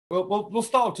We'll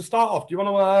start off. Do you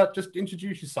want to just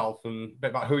introduce yourself and a bit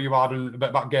about who you are and a bit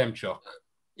about Gamechuck?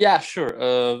 Yeah,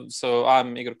 sure. So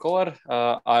I'm Igor Kolar.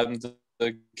 I'm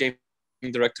the game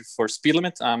director for Speed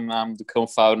Limit. I'm the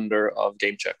co-founder of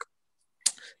Gamechuck.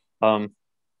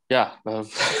 Yeah. How long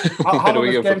has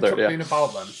Gamechuck been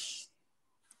about then?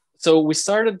 So we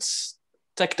started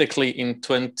technically in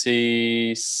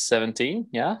 2017.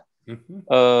 Yeah. Mm-hmm.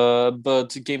 But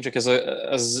Gamechuck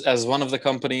as one of the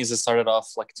companies, it started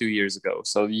off like 2 years ago.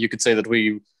 So you could say that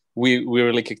we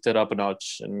really kicked it up a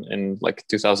notch in like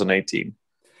 2018.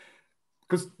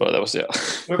 But that was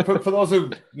for those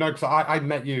who know, because I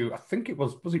met you, I think it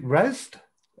was it Rezzed?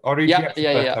 Or yeah.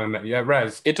 Yeah,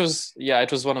 Rezzed. It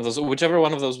was one of those. Whichever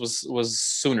one of those was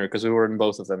sooner, because we were in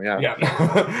both of them. Yeah.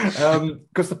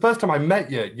 Because the first time I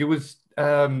met you, you was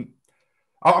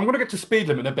I'm going to get to Speed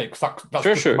Limit in a bit, because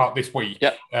that's sure. about this week.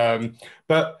 Yeah.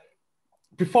 But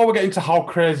before we get into how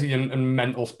crazy and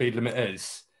mental Speed Limit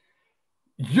is,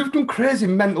 you've done crazy,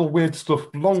 mental, weird stuff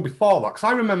long before that. Because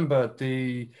I remember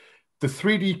the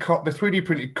 3D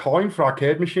printed coin for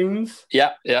arcade machines.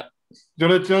 Yeah. Do you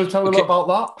want to tell a little about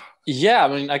that? Yeah, I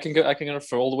mean, I can go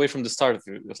for all the way from the start if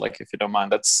you don't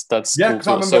mind. That's yeah,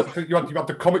 because cool. I remember you had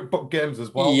the comic book games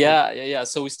as well. Yeah.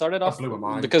 So we started off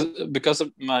because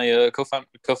of my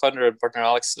co-founder and partner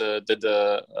Alex did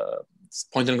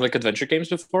point and click adventure games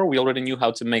before. We already knew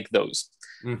how to make those.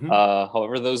 Mm-hmm.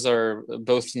 However, those are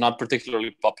both not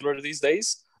particularly popular these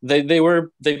days. They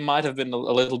might have been a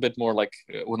little bit more like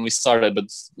when we started,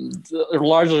 but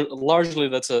largely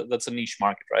that's a niche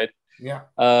market, right? Yeah.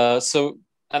 So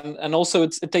and also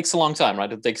it takes a long time, right?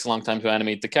 It takes a long time to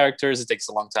animate the characters. It takes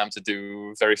a long time to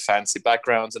do very fancy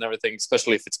backgrounds and everything,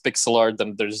 especially if it's pixel art.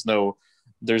 Then there's no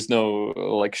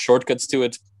like shortcuts to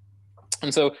it,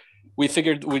 and so we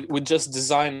figured we'd just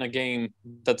design a game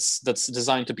that's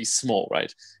designed to be small,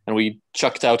 right? And we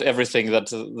chucked out everything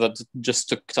that just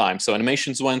took time. So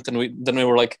animations went, and we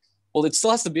were like, well, it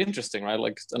still has to be interesting, right?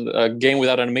 Like a game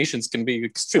without animations can be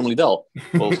extremely dull.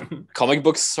 Well, comic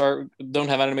books don't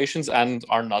have animations and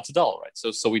are not dull, right?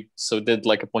 So we did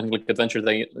like a point and click adventure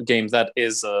game that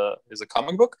is a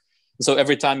comic book. So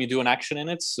every time you do an action in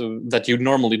it, so that you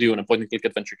normally do in a point and click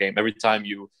adventure game, every time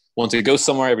you want to go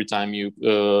somewhere, every time you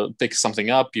pick something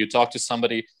up, you talk to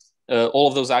somebody, all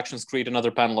of those actions create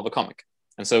another panel of a comic.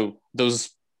 And so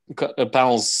those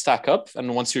panels stack up.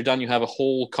 And once you're done, you have a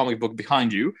whole comic book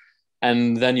behind you.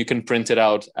 And then you can print it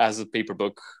out as a paper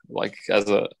book, like as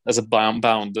a bound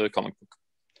comic book.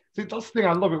 See, that's the thing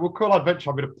I love. It. We'll call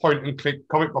adventure having a point and click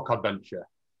comic book adventure.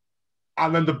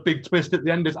 And then the big twist at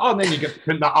the end is, and then you get to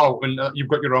print that out, and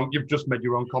you've just made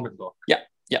your own comic book. Yeah.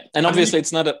 And obviously,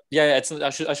 it's not a. Yeah. It's. I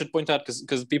should point out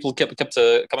because people kept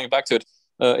coming back to it.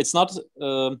 It's not.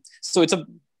 So it's a.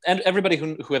 And everybody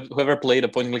who ever played a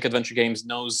point and click adventure games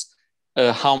knows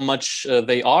how much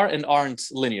they are and aren't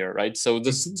linear, right? So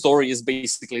the story is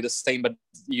basically the same, but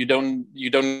you don't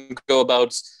go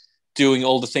about doing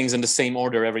all the things in the same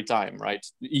order every time, right?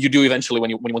 You do eventually when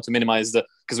you want to minimize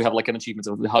because we have like an achievement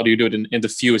of how do you do it in the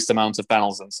fewest amounts of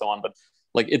panels and so on. But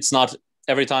like it's not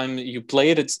every time you play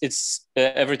it, it's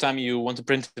every time you want to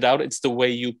print it out, it's the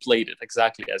way you played it,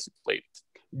 exactly as you played it.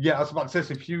 Yeah, I was about to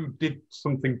say, if you did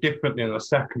something differently in a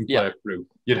second playthrough,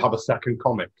 you'd have a second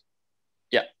comic.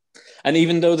 Yeah. And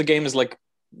even though the game is like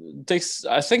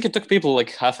I think it took people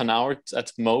like half an hour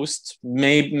at most.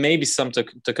 Maybe some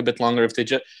took a bit longer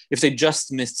if they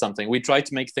just missed something. We tried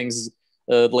to make things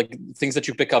like things that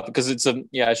you pick up, because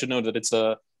I should know that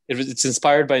it's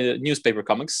inspired by newspaper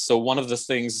comics. So one of the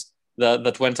things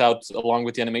that went out along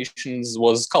with the animations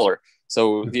was color.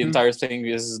 So the entire thing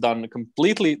is done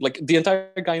completely, like the entire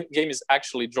game is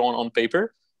actually drawn on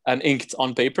paper and inked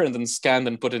on paper and then scanned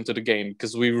and put into the game,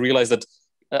 because we realized that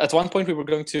at one point I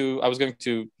was going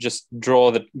to just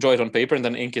draw it on paper and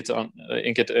then ink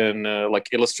it in like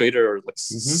Illustrator or like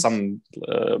some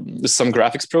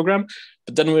graphics program.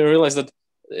 But then we realized that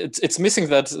it's missing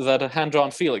that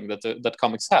hand-drawn feeling that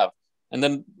comics have. And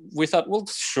then we thought, well,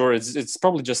 sure, it's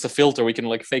probably just a filter. We can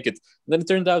like fake it. And then it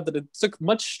turned out that it took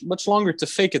much longer to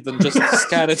fake it than just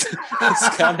scan it,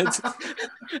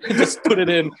 just put it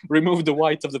in, remove the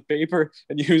white of the paper,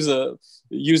 and use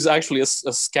actually a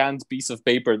scanned piece of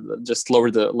paper. Just lower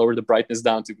the brightness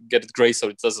down to get it gray so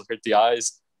it doesn't hurt the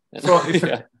eyes. So it's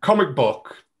a comic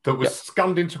book that was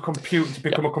scanned into a computer to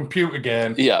become a computer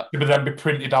game. Yeah, but then be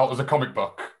printed out as a comic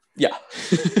book. Yeah.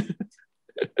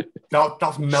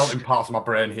 That's melting parts of my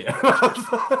brain here.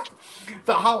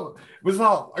 So how was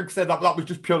that? Like I said, that was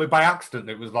just purely by accident.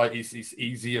 It was like it's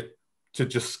easier to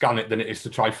just scan it than it is to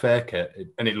try fake it,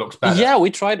 and it looks better. Yeah, we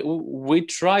tried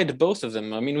both of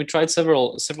them. I mean, we tried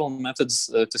several methods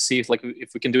to see if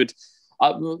we can do it.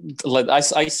 Like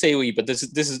I say we, but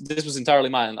this was entirely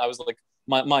mine. I was like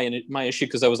my issue,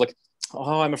 because I was like,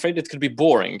 oh, I'm afraid it could be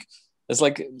boring. It's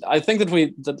like, I think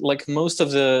that like most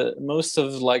of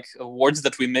like awards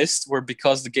that we missed were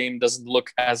because the game doesn't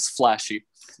look as flashy.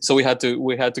 So we had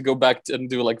to go back and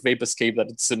do like Vape Escape, that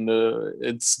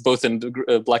it's both in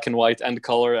black and white and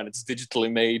color, and it's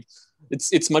digitally made.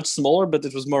 It's much smaller, but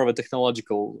it was more of a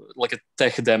technological, like a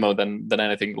tech demo than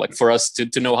anything, like for us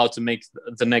to know how to make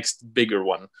the next bigger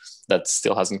one that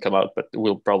still hasn't come out, but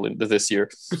will probably this year.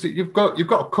 You've got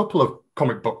a couple of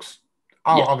comic books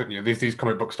out, haven't you? These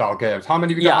comic book style games. How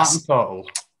many have you got out in total?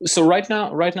 So right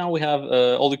now we have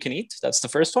All You Can Eat. That's the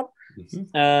first one.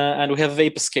 Mm-hmm. And we have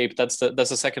Vape Escape. That's the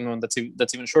second one. That's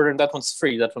even shorter, and that one's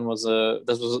free. That one was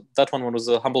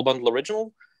a Humble Bundle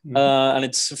original, mm-hmm. And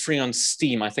it's free on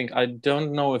Steam. I think. I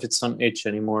don't know if it's on itch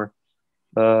anymore.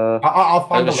 I'll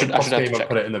find the link on Steam and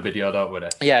put it in the video. Don't worry.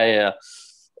 Yeah.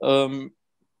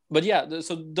 But yeah,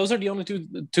 so those are the only two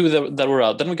that were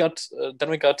out. Then we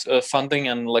got funding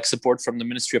and like support from the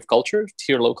Ministry of Culture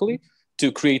here locally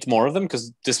to create more of them,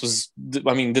 because this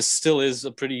still is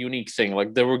a pretty unique thing.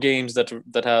 Like, there were games that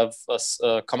have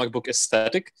a comic book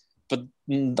aesthetic, but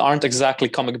aren't exactly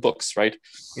comic books, right?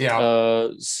 Yeah.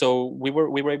 So we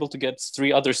were able to get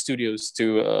 3 other studios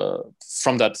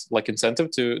from that like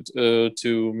incentive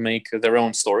to make their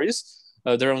own stories.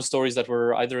 That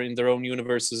were either in their own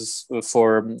universes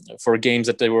for games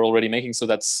that they were already making. So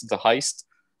that's The Heist.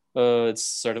 It's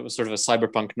sort of a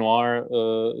cyberpunk noir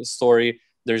story.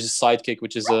 There's a Sidekick,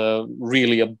 which is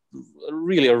really a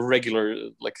regular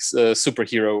like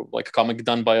superhero like comic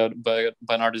done by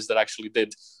an artist that actually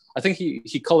did. I think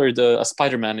he colored a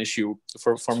Spider-Man issue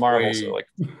for Marvel. So like,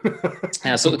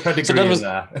 yeah. So that was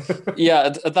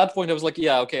yeah. At that point, I was like,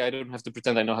 yeah, okay, I don't have to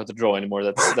pretend I know how to draw anymore.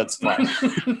 That's fine.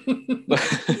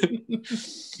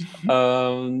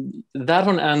 That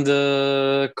one and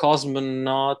the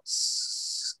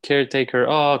Cosmonauts Caretaker,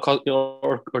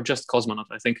 or just Cosmonaut,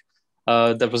 I think.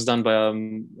 That was done by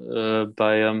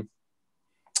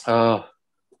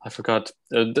I forgot.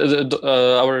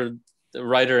 Our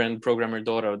writer and programmer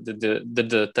Dora did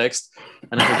the text,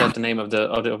 and I forgot the name of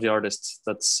the artist.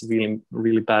 That's really,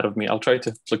 really bad of me. I'll try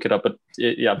to look it up, but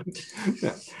yeah.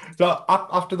 So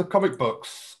after the comic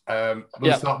books,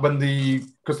 that when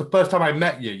because the first time I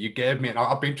met you gave me, and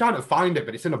I've been trying to find it,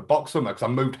 but it's in a box somewhere because I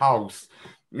moved house,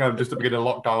 just at the beginning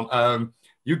of lockdown.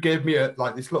 You gave me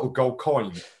this little gold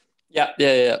coin.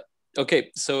 Yeah.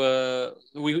 Okay, so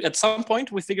we at some point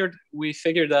we figured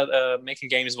that making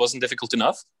games wasn't difficult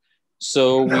enough.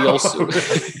 So we also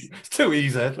it's too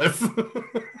easy.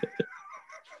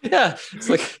 Yeah, it's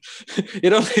like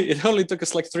it only took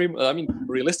us like 3. I mean,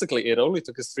 realistically, it only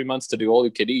took us 3 months to do All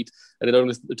You Can Eat, and it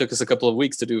only took us a couple of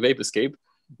weeks to do Vape Escape.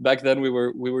 Back then, we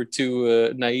were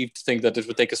too naive to think that it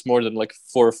would take us more than like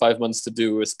 4 or 5 months to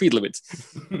do a Speed Limit.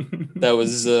 That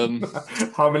was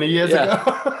how many years ago?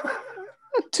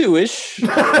 2-ish.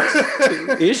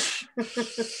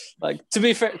 Like, to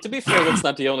be fair, that's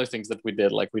not the only things that we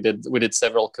did. Like, we did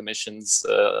several commissions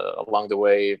along the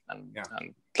way, and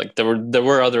like there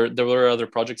were other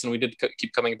projects, and we did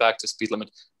keep coming back to Speed Limit,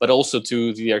 but also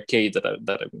to the arcade that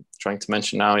I'm trying to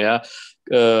mention now. Yeah.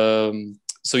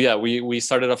 So yeah, we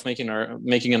started off making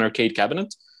an arcade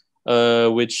cabinet,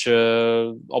 which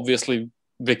obviously,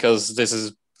 because this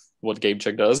is what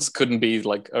Gamechuck does, couldn't be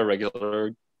like a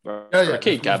regular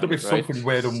arcade cabinet. There's something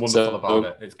weird and wonderful about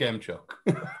it. It's Gamechuck.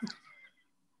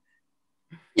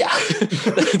 Yeah,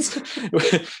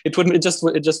 it just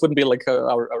wouldn't be like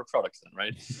our product then,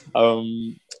 right?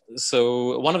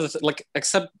 So one of the let's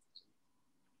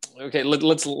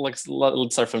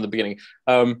start from the beginning.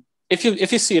 If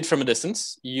you see it from a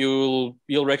distance, you'll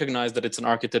recognize that it's an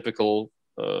archetypical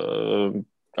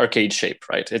arcade shape,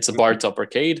 right? It's a bar top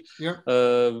arcade. Yeah.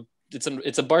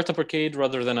 It's a bar top arcade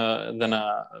rather than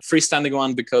a freestanding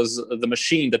one, because the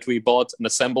machine that we bought and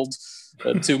assembled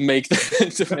to make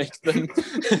them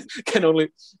can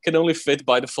only fit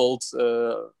by default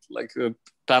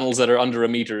panels that are under a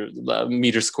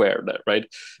meter square, right?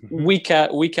 Mm-hmm. We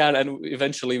can and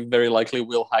eventually very likely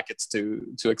will hack it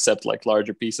to accept like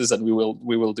larger pieces, and we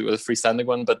will do a freestanding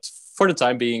one, but for the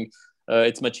time being,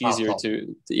 it's much easier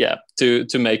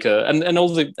to make and all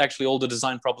the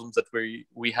design problems that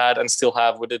we had and still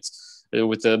have with it,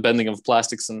 with the bending of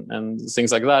plastics and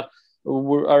things like that.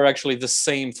 are actually the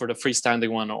same for the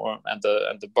freestanding one and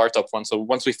the bar top one. So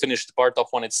once we finish the bar top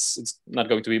one, it's not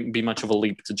going to be much of a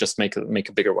leap to just make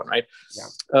a bigger one, right?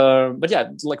 Yeah. But yeah,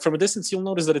 like from a distance, you'll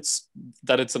notice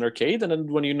that it's an arcade, and then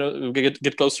when you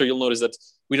get closer, you'll notice that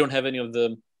we don't have any of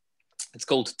the, it's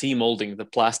called T-molding, the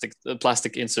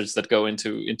plastic inserts that go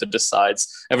into the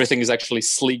sides. Everything is actually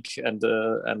sleek and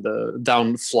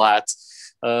down flat.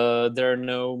 There are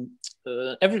no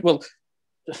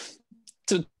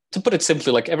to put it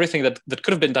simply, like everything that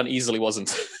could have been done easily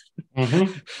wasn't.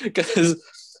 Because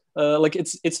like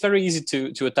it's very easy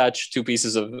to attach two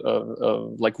pieces of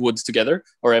like wood together,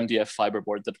 or MDF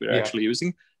fiberboard that we're actually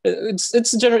using.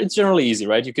 It's generally easy,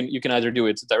 right? You can either do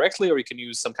it directly, or you can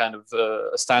use some kind of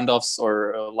standoffs,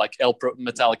 or like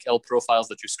metallic L profiles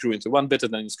that you screw into one bit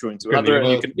and then you screw into another,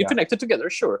 and you connect it together,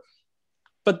 sure.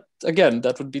 But again,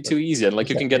 that would be too easy, and like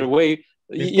you can get away.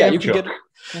 You can get.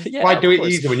 Yeah, why do it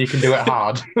easy when you can do it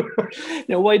hard?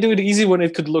 Why do it easy when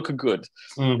it could look good?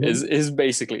 Is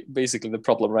basically the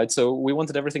problem, right? So we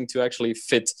wanted everything to actually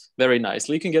fit very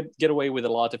nicely. You can get away with a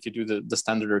lot if you do the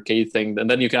standard arcade thing, and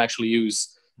then you can actually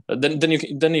use. Then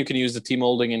you can use the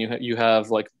T-molding, and you have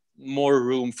like more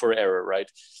room for error,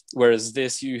 right? Whereas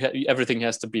this, everything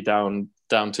has to be down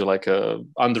to like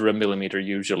under a millimeter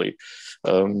usually.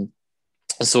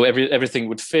 So everything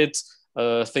would fit.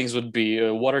 Things would be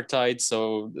watertight.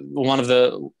 So one of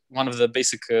the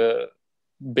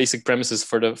basic premises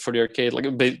for the arcade,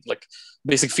 like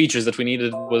basic features that we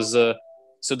needed was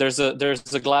so there's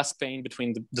a glass pane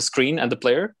between the screen and the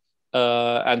player.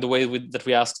 And the way that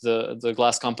we asked the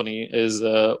glass company is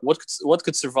what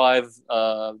could survive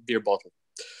a beer bottle.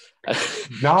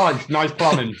 Nice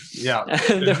planning. Yeah.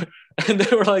 and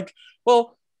they were like,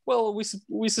 well,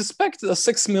 we suspect a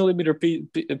 6 millimeter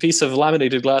piece of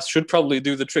laminated glass should probably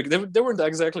do the trick. They weren't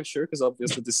exactly sure, because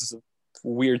obviously this is a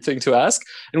weird thing to ask,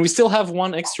 and we still have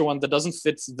one extra one that doesn't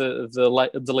fit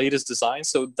the latest design,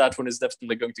 so that one is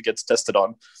definitely going to get tested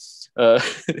on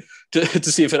to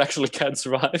see if it actually can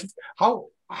survive.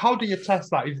 How do you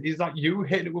test that? Is that you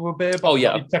hitting it with a beer bottle? Oh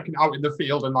yeah, you're taking it out in the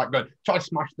field and like going, try to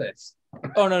smash this.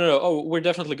 Oh no! Oh, we're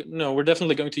definitely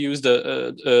going to use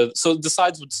the. So the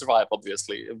sides would survive,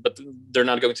 obviously, but they're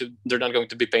not going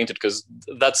to be painted, because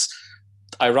that's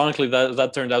ironically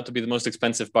that turned out to be the most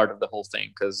expensive part of the whole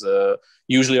thing, because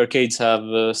usually arcades have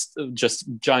just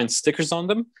giant stickers on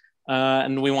them,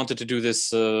 and we wanted to do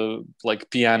this like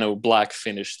piano black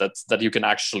finish that you can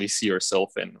actually see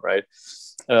yourself in, right?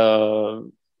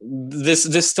 This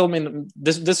is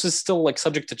still like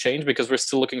subject to change, because we're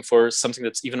still looking for something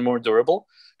that's even more durable,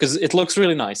 because it looks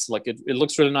really nice. Like it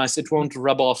looks really nice. It won't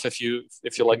rub off if you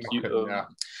like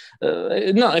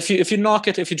no, if you knock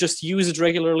it, if you just use it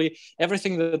regularly,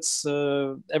 everything that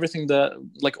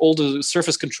like all the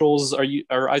surface controls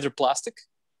are either plastic,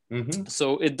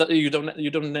 so you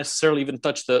don't necessarily even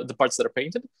touch the parts that are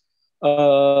painted.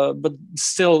 But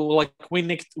still, like we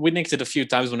nicked it a few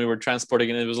times when we were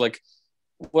transporting, and it was like,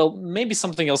 well, maybe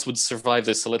something else would survive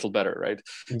this a little better, right?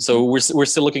 So we're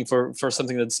still looking for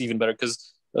something that's even better,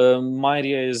 because my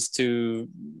idea is to,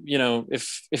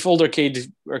 if old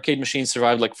arcade machines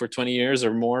survive like for 20 years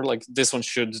or more, like this one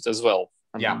should as well.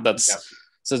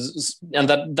 So, and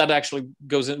that actually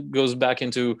goes back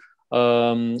into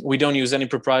we don't use any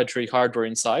proprietary hardware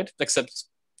inside, except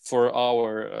for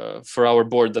our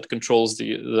board that controls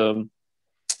the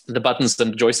buttons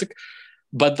and the joystick.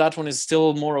 But that one is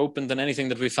still more open than anything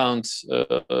that we found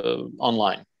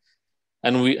online,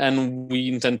 and we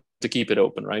intend to keep it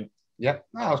open, right? Yeah,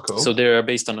 that's cool. So they're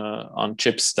based on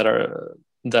chips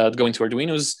that go into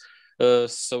Arduinos.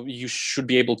 So you should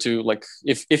be able to, like,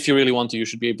 if you really want to, you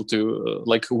should be able to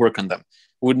like work on them.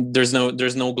 There's no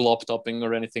glop topping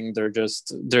or anything.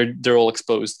 They're all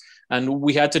exposed, and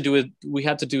we had to do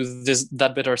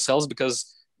that bit ourselves,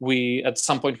 because at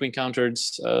some point we encountered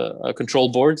a control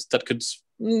board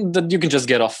that you can just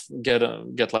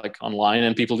get like online,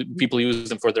 and people use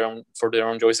them for their own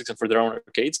joysticks and for their own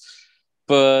arcades.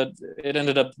 But it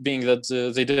ended up being that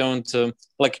they don't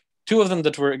like two of them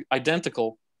that were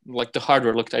identical. Like the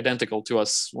hardware looked identical to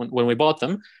us when we bought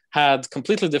them, had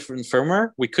completely different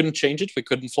firmware. We couldn't change it, we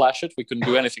couldn't flash it, we couldn't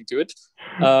do anything to it,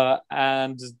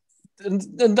 and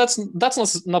that's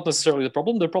not necessarily the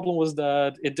problem. The problem was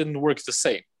that it didn't work the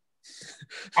same.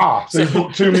 So you've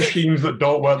got two machines that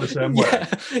don't work the same way.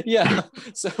 Yeah.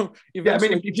 So I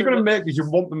mean, if you're going to make these, you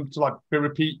want them to like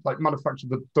be manufactured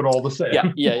that they're all the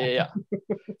same. Yeah.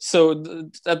 So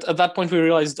at that point we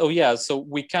realized, oh yeah, so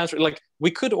we can't we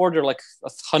could order like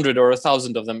 100 or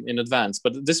 1,000 of them in advance,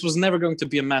 but this was never going to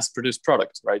be a mass-produced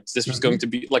product, right? This was going to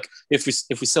be like if we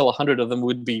sell 100 of them,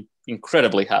 we'd be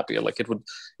incredibly happy. Like it would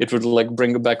like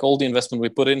bring back all the investment we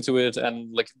put into it,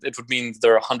 and like it would mean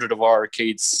there are 100 of our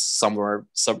arcades somewhere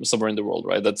in the world,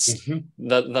 right?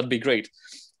 That'd be great.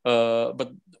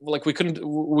 But like we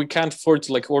can't afford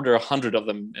to like order 100 of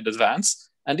them in advance.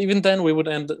 And even then, we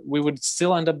would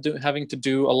still end up having to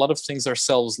do a lot of things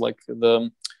ourselves. Like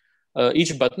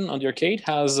each button on the arcade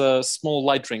has a small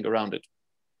light ring around it,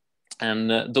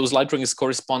 and those light rings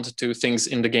correspond to things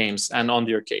in the games and on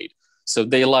the arcade. So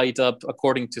they light up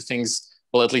according to things.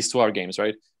 Well, at least to our games,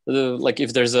 right? Like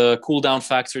if there's a cooldown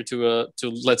factor to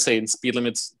let's say in speed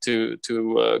limits to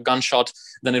gunshot,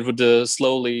 then it would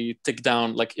slowly tick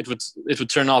down. Like it would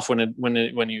turn off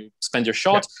when you spend your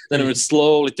shot, then it would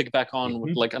slowly tick back on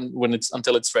when it's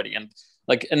until it's ready, and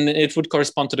it would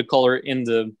correspond to the color in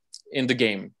the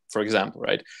game, for example,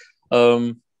 right?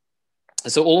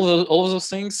 So all of those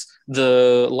things,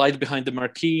 the light behind the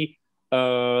marquee,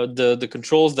 the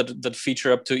controls that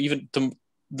feature up to even to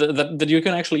that you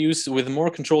can actually use with more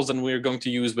controls than we're going to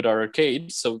use with our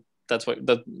arcade. So that's why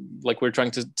we're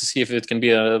trying to see if it can be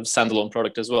a standalone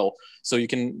product as well. So you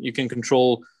can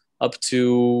control up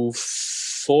to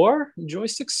 4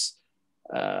 joysticks.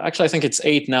 Actually, I think it's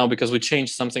 8 now because we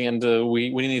changed something, and we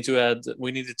needed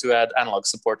to add analog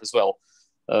support as well,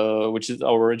 which is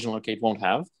our original arcade won't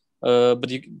have. But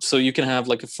you can have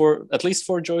like at least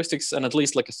 4 joysticks and at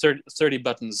least like 30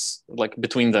 buttons like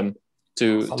between them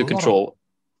to control.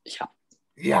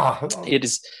 Yeah. It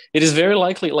is very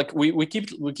likely, like we keep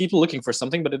looking for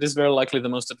something, but it is very likely the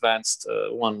most advanced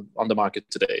one on the market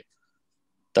today.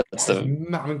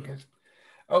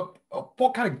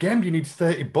 What kind of game do you need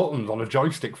 30 buttons on a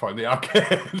joystick for in the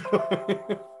arcade?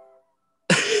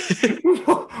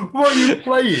 What are you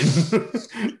playing?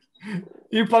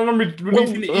 You planning on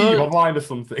releasing Eve online or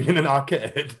something in an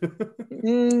arcade?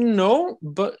 No,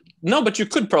 but you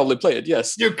could probably play it.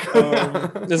 Yes, you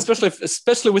could,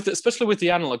 especially with the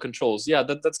analog controls. Yeah,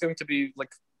 that's going to be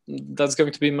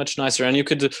much nicer, and you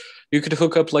could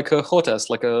hook up like a HOTAS,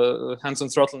 like a hands on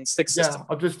throttle and stick system.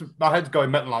 My head's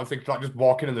going metal. I think like just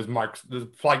walking and there's a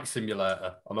flight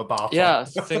simulator on a bar. Yeah,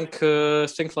 think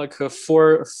like a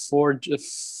four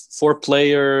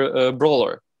player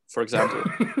brawler, for example.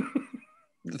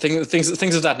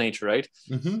 things of that nature, right?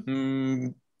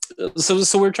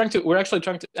 So we're actually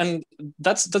trying to, and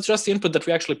that's just the input that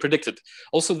we actually predicted.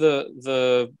 Also,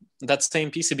 that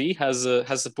same PCB has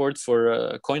support for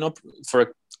a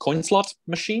coin slot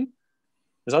machine.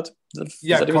 Is that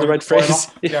even the right phrase?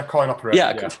 Coin operator.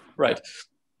 Yeah, right.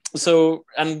 So,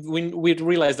 and we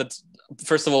realized that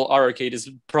first of all, our arcade is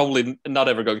probably not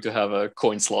ever going to have a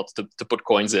coin slot to put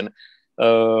coins in.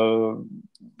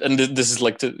 And this is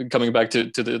like coming back to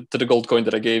the gold coin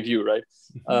that I gave you, right?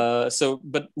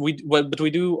 But we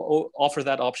do offer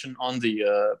that option on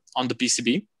the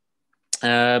PCB.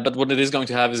 But what it is going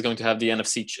to have the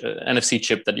NFC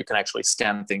chip that you can actually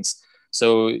scan things.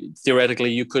 So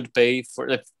theoretically, you could pay for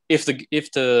if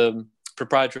the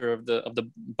proprietor of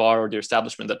the bar or the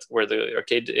establishment where the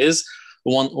arcade is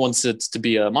wants it to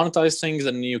be a monetized thing,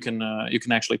 then you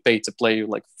can actually pay to play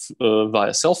like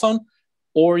via cell phone.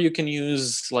 Or you can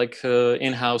use like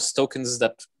in-house tokens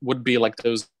that would be like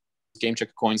those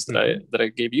Gamechuck coins that I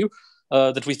gave you,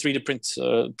 that we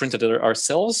 3D printed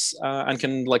ourselves and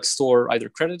can like store either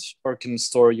credit or can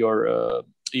store your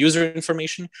user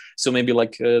information. So maybe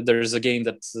like there's a game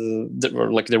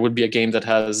or like there would be a game that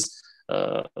has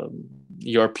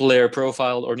your player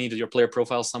profile or needed your player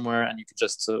profile somewhere, and you could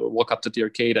just walk up to the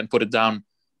arcade and put it down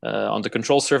on the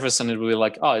control surface, and it would be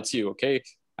like, oh, it's you, okay.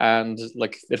 And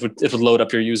like it would load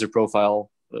up your user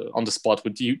profile on the spot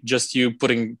with you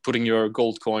putting your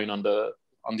gold coin on the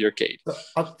arcade.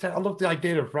 I love the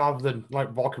idea of rather than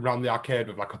like walking around the arcade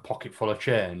with like a pocket full of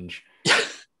change,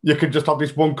 you could just have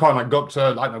this one coin, like go up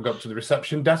to the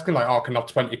reception desk and like, oh, can I have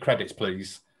 20 credits,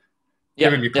 please?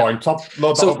 Give him your coin,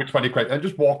 load that up with 20 credits, and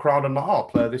just walk around and I'll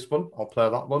play this one, I'll play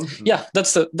that one. Yeah,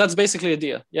 that's basically the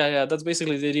idea. Yeah, that's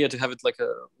basically the idea, to have it like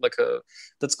a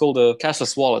that's called a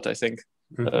cashless wallet, I think.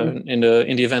 In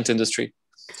the event industry.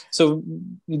 So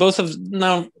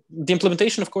now the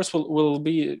implementation, of course, will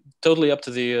be totally up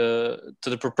to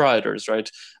the proprietors, right?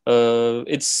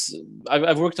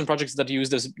 I've worked on projects that use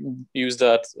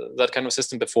that kind of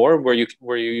system before, where you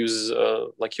use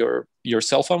like your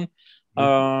cell phone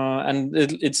And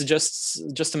it's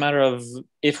just a matter of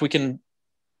if we can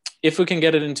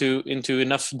get it into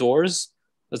enough doors,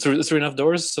 through enough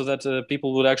doors, so that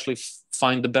people would actually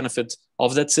find the benefit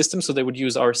of that system, so they would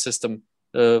use our system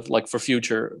like for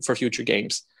future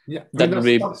games. Yeah, I that mean, would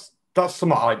be that's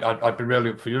something I'd be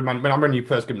really up for you. Man, when you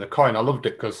first gave me the coin, I loved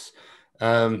it because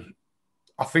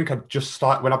I think I just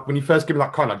started when you first gave me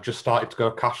that coin, I just started to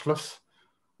go cashless,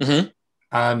 and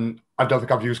I don't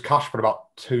think I've used cash for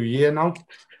about 2 years now.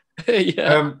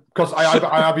 Yeah. Because I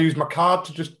have used my card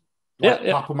to just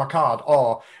tap with my card,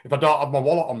 or if I don't have my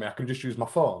wallet on me, I can just use my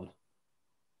phone,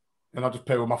 and I just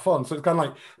pay with my phone. So it's kind of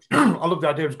like I love the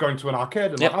idea of just going to an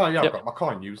arcade and like, oh yeah, I've got my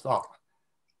coin, use that.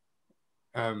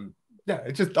 Yeah,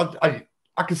 it's just I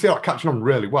can see that catching on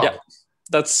really well. Yeah,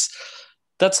 that's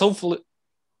hopefully.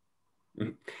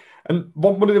 And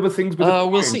one of the other things with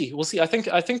we'll see. I think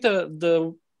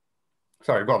the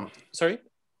sorry, go on. Sorry.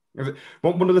 Is it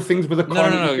one of the things with the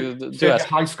coin? No. You get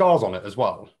high scores on it as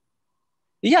well.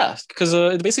 Yeah, because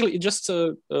it basically just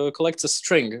collects a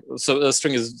string. So a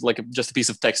string is like just a piece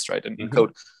of text, right, in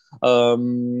code.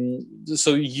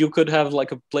 So you could have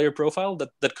like a player profile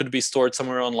that could be stored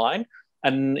somewhere online,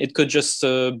 and it could just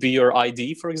be your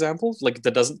ID, for example. Like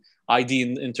that doesn't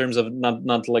ID in terms of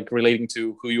not like relating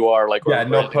to who you are, like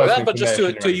but just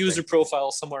to a user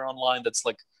profile somewhere online that's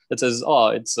like that says, oh,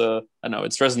 it's I don't know,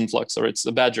 it's Resident Flux or it's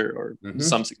a Badger or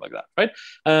something like that, right?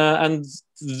 And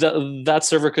that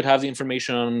server could have the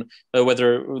information on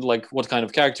whether like what kind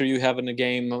of character you have in the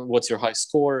game, what's your high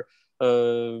score.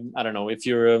 I don't know if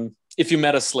you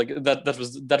met us, like that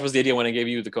was the idea when I gave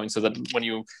you the coin, so that when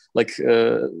you like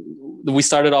we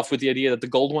started off with the idea that the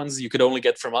gold ones you could only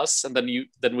get from us, and then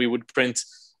we would print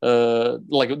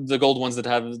like the gold ones that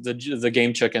have the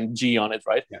Gamechuck and G on it,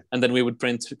 right? And then we would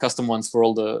print custom ones for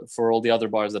all the other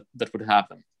bars that would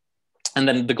happen, and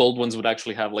then the gold ones would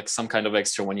actually have like some kind of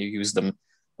extra when you use them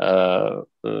at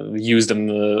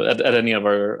any of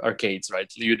our arcades,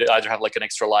 right? You'd either have like an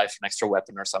extra life, an extra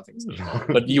weapon, or something.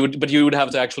 but you would have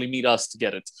to actually meet us to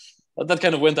get it. That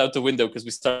kind of went out the window because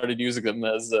we started using them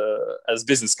as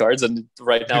business cards, and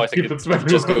right now I think it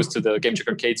just goes to the Gamechuck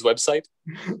Arcade's website.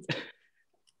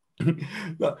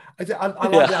 Look, I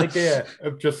like the idea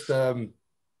of just I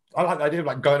like the idea of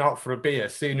like going out for a beer,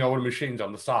 seeing your own machines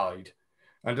on the side,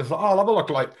 and just like, oh, I'll have a look,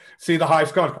 like see the high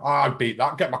score. Oh, I beat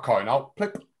that. Get my coin out.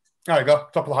 Click. There you go.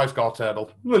 Top of the high score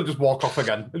table. And then just walk off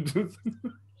again.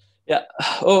 Yeah.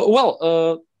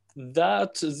 Well,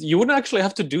 that you wouldn't actually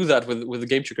have to do that with the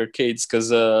Gamechuck arcades,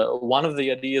 because one of the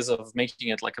ideas of making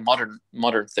it like a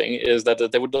modern thing is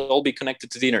that they would all be connected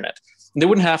to the internet. They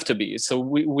wouldn't have to be. So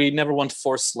we never want to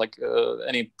force like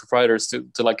any proprietors to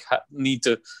like need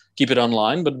to keep it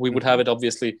online, but we would have it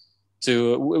obviously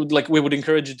we would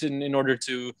encourage it in order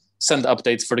to send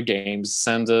updates for the games,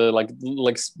 send like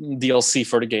DLC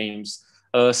for the games,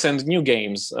 send new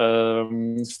games,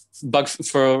 bugs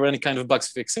for any kind of bugs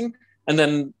fixing, and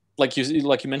then like you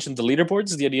mentioned the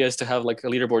leaderboards. The idea is to have like a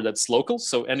leaderboard that's local,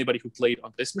 so anybody who played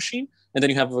on this machine, and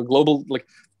then you have a global like.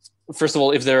 First of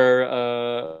all, if there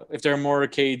are more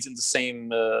arcades in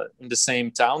the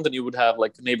same town, then you would have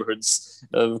like neighborhoods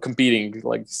competing.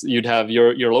 Like you'd have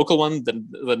your local one, then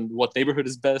what neighborhood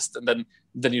is best, and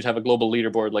then you'd have a global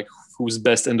leaderboard, like who's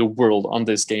best in the world on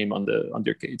this game on the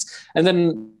arcades. And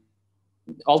then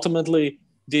ultimately,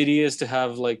 the idea is to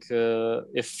have like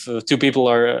if two people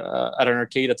are at an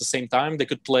arcade at the same time, they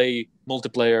could play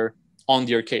multiplayer on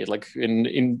the arcade, like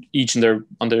in their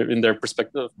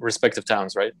respective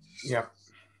towns, right? Yeah.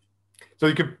 So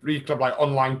you could have like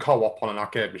online co-op on an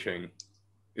arcade machine,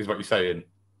 is what you're saying?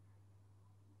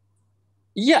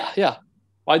 Yeah.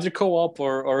 Either co-op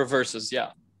or versus,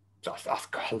 yeah. That's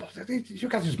God, you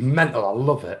guys are just mental. I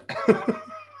love it.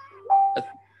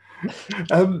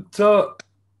 So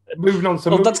moving on.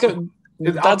 So that's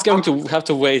going to have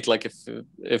to wait. Like if.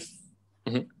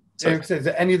 Mm-hmm. Is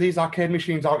there any of these arcade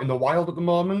machines out in the wild at the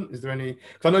moment? Is there any?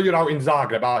 Because I know you're out in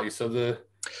Zagreb, aren't you? So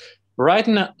right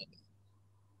now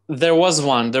there was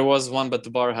one, but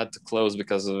the bar had to close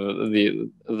because of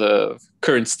the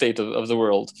current state of the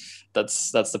world. That's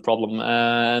the problem,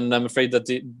 and I'm afraid that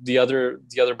the other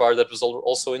bar that was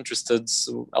also interested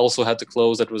also had to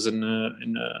close. That was in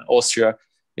Austria,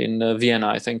 in Vienna,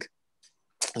 I think.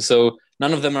 So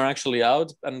none of them are actually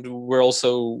out, and we're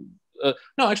also.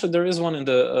 No, actually, there is one in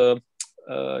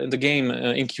the game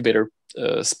incubator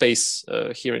space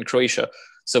here in Croatia.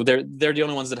 So they're the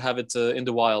only ones that have it in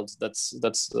the wild. That's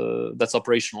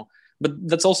operational. But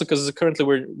that's also because currently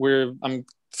I'm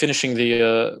finishing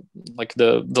the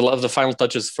final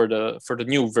touches for the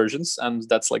new versions, and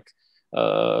that's like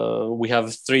We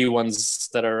have 3 ones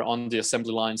that are on the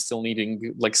assembly line, still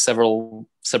needing like several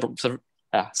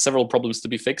problems to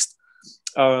be fixed.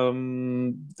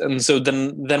 And so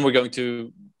then we're going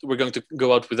to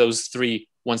go out with those 3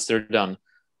 once they're done.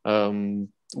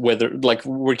 Whether like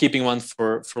we're keeping one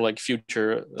for like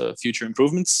future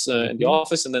improvements in the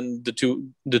office, and then the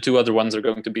two other ones are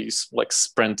going to be like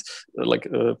spread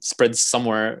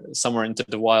somewhere into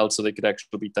the wild, so they could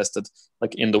actually be tested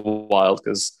like in the wild,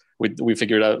 because we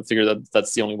figured that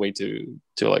that's the only way to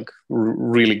like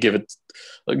really give it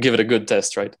a good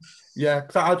test, right? Yeah,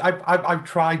 because I've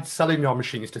tried selling your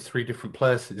machines to 3 different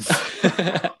places.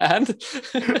 And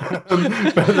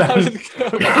but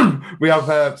then we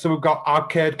have so we've got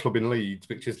Arcade Club in Leeds,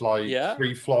 which is like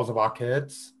 3 floors of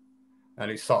arcades, and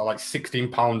it's sort of like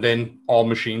 £16 in. All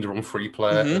machines are on free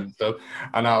play and stuff.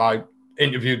 And I like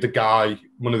interviewed the guy,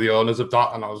 one of the owners of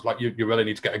that, and I was like, "You really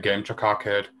need to get a Gamechuck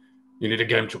arcade. You need a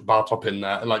Gamechuck bar top in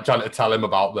there," and like trying to tell him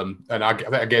about them. And I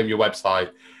gave him your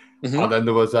website, and then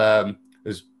there was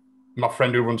my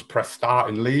friend who runs Press Start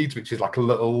in Leeds, which is like a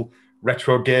little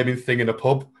retro gaming thing in a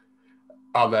pub.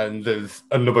 And then there's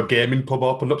another gaming pub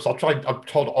opened up. So I've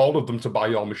told all of them to buy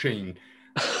your machine.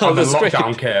 And then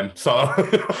lockdown came. So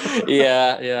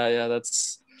yeah,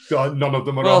 that's none of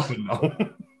them are open now.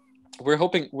 We're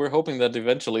hoping that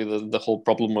eventually the whole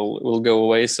problem will go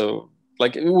away. So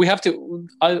like we have to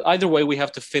either way, we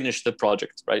have to finish the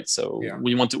project, right? So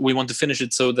we want to finish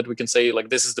it so that we can say like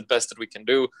this is the best that we can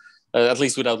do. At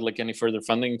least without like any further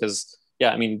funding, because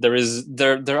I mean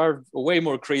there are way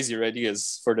more crazier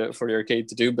ideas for the arcade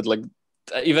to do, but like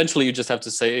eventually you just have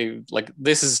to say like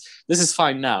this is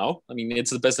fine now. I mean,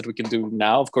 it's the best that we can do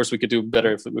now. Of course we could do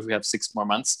better if we have 6 more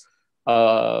months,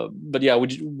 but yeah,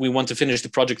 we want to finish the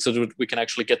project so that we can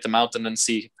actually get them out and then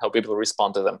see how people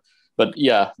respond to them. But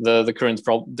yeah, the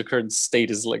current state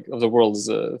is like of the world is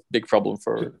a big problem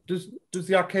for. Does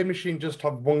the arcade machine just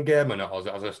have 1 game in it, or is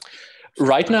it has a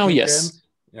right now, yes.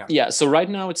 Game? Yeah. So right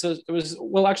now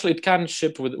actually it can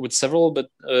ship with several, but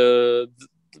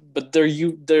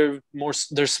they're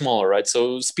smaller, right?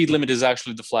 So Speed Limit is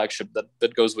actually the flagship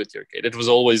that goes with the arcade. It was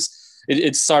always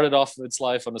it started off its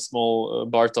life on a small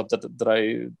bar top that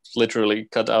I literally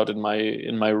cut out in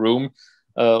my room,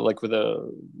 like with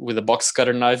a box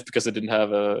cutter knife, because I didn't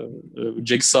have a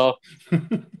jigsaw.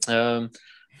 And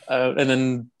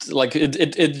then like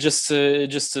it just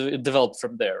developed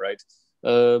from there, right?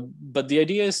 But the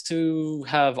idea is to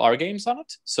have our games on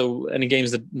it. So any games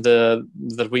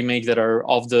that we make that are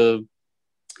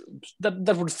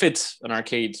that would fit an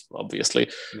arcade, obviously,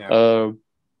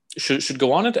 should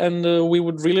go on it. And we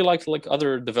would really like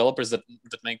other developers that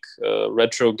make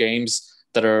retro games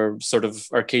that are sort of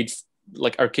arcade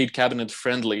cabinet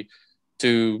friendly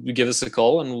to give us a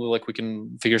call, and we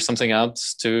can figure something out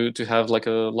to have like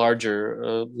a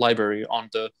larger library on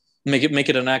the. Make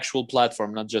it an actual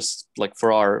platform, not just like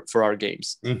for our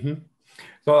games.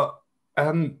 So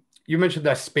you mentioned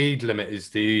that Speed Limit is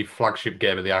the flagship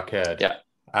game of the arcade. Yeah.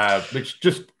 Which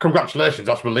just congratulations,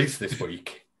 that's released this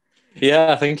week.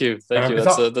 Yeah, thank you.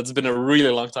 That's been a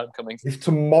really long time coming. Is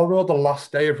tomorrow the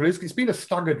last day of release? It's been a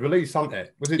staggered release, hasn't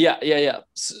it? Was it? Yeah.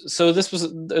 So this was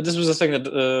a thing that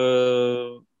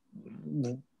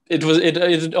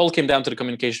it all came down to the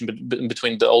communication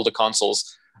between all the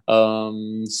consoles.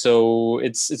 So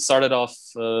it started off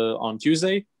on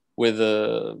Tuesday with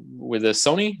a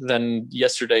Sony. Then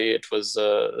yesterday it was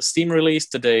a Steam release.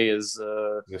 Today is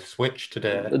the Switch.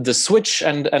 The Switch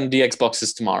and the Xbox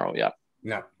is tomorrow. Yeah.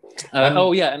 Yeah. And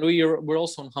we're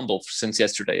also on Humble since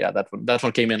yesterday. Yeah, that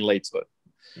one came in late. But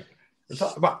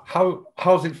but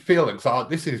how's it feeling? So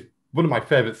this is one of my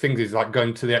favorite things, is like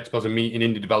going to the expos and meeting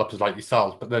indie developers like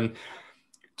yourselves. But then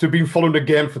to have been following the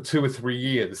game for 2 or 3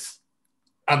 years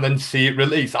and then see it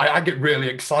release, I get really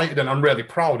excited, and I'm really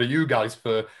proud of you guys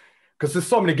because there's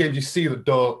so many games you see that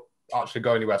don't actually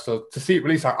go anywhere. So to see it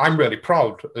release, I'm really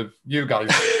proud of you guys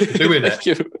doing it.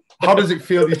 You. How does it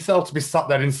feel yourself to be sat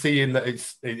there and seeing that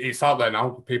it's out there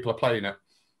now, people are playing it?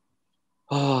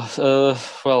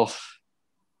 Well,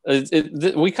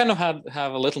 we kind of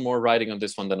have a little more riding on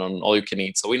this one than on All You Can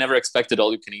Eat. So we never expected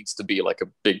All You Can Eat to be like a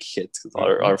big hit.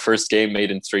 Our first game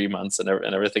made in 3 months and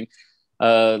everything.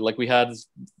 Like we had,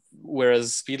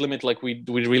 whereas Speed Limit, like we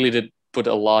really did put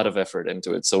a lot of effort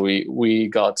into it. So we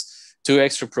got 2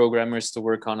 extra programmers to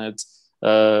work on it.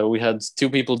 We had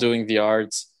 2 people doing the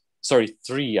art. Sorry,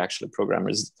 3 actually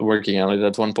programmers working on it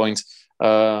at one point.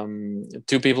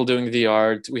 2 people doing the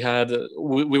art. We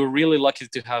were really lucky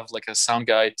to have like a sound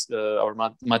guy, our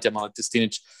Matja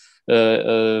Malatistinic,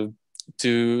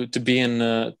 to be in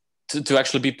to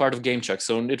actually be part of Gamechucks.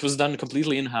 So it was done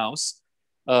completely in house.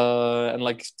 and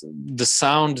like the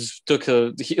sound took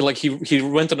he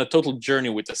went on a total journey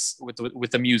with this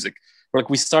with the music. Like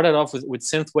we started off with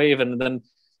synthwave, and then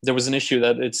there was an issue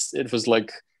that it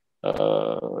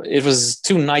was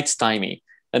too nightimey,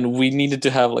 and we needed to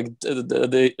have like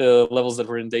the levels that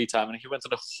were in daytime, and he went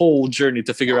on a whole journey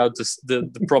to figure out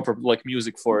the proper like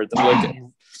music for it. And like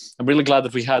I'm really glad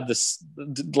that we had this,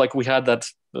 like we had that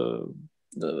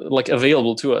like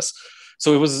available to us.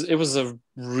 So it was a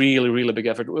really big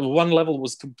effort. One level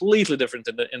was completely different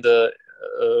in the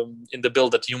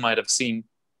build that you might have seen.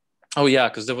 Oh yeah,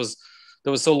 because that was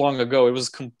so long ago. It was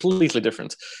completely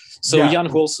different. So Yeah. Jan,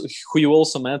 who you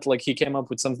also met, like he came up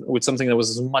with something that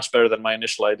was much better than my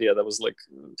initial idea. That was like,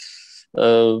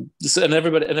 and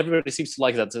everybody seems to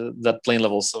like that plane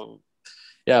level. So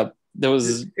yeah, there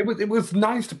was. It was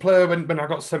nice to play when I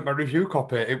got sent my review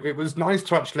copy. It was nice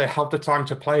to actually have the time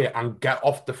to play it and get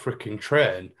off the freaking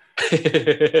train.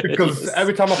 Because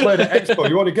every time I played at Expo,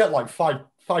 you only get like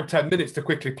 5-10 minutes to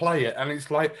quickly play it, and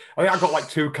it's like I think I got like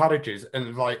 2 carriages,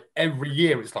 and like every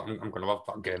year it's like I'm going to have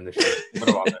that game this year. I'm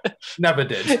gonna have it. Never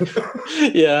did.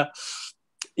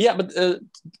 Yeah, but to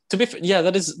be fair, yeah,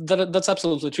 that's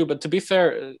absolutely true. But to be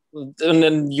fair, and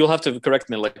then you'll have to correct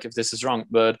me like if this is wrong,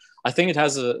 but I think it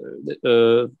has a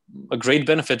great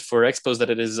benefit for expos that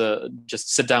it is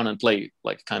just sit down and play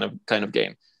like kind of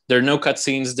game. There are no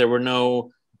cutscenes. There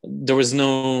was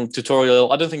no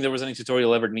tutorial. I don't think there was any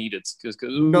tutorial ever needed because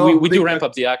we do ramp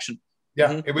up the action.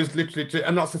 Yeah, It was literally,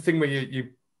 and that's the thing where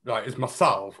you like as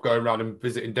myself going around and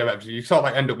visiting devs, you sort of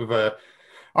like end up with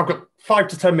I've got 5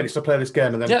 to 10 minutes to play this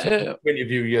game, and then to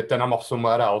interview you, then I'm off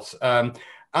somewhere else. And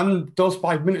those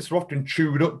 5 minutes are often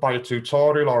chewed up by a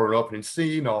tutorial or an opening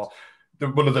scene, or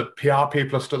one of the PR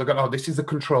people are still going, "Oh, this is the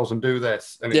controls and do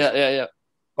this." And yeah.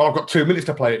 Well, I've got 2 minutes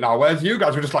to play it now. Whereas you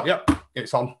guys were just like, "Yep,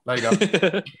 it's on. There you go."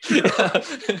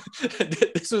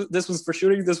 This was for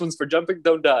shooting. This one's for jumping.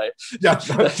 Don't die. Yeah.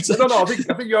 No. I think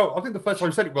the first time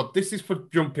you said it, well, this is for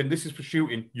jumping. This is for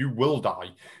shooting. You will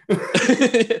die.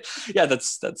 Yeah,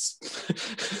 that's. To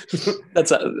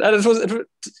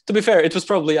be fair, it was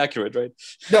probably accurate, right?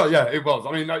 No, yeah, it was.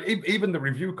 I mean, even the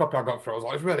review copy I got through,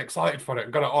 I was really excited for it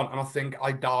and got it on. And I think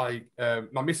I died.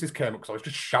 My missus came up because I was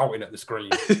just shouting at the screen,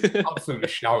 absolutely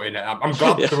shouting it. I'm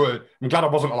glad I'm glad I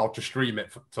wasn't allowed to stream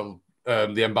it till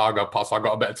the embargo passed. So I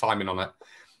got a bit of timing on it.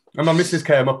 And my missus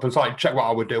came up and started to check what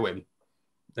I was doing.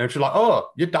 And she's like, "Oh,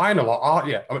 you're dying a lot, aren't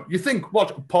you?" I mean, you think,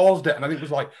 what? Paused it, and I think it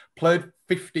was like played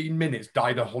 15 minutes,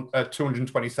 died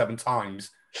 227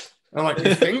 times. And I'm like,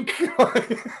 you think?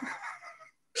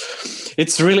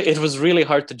 It was really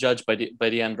hard to judge by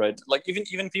the end, right? Like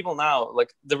even people now,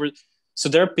 like there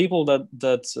are people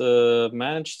that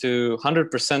manage to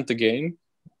 100% the game,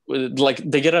 like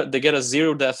they get a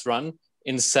 0 death run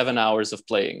in 7 hours of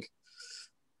playing.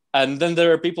 And then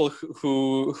there are people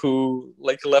who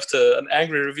like left an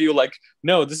angry review, like,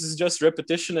 no, this is just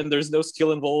repetition and there's no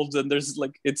skill involved, and there's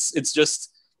like it's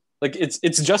just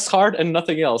hard and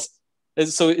nothing else. And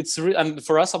so and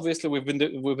for us, obviously, we've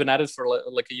been at it for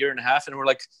like a year and a half, and we're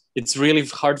like, it's really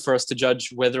hard for us to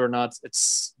judge whether or not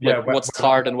it's like, what's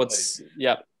hard and what's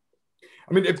I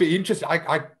mean, it'd be interesting.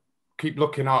 I keep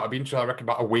looking out. I'd be interested, I reckon,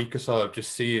 about a week or so of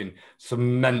just seeing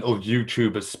some mental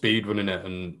YouTubers speedrunning it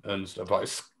and stuff. Like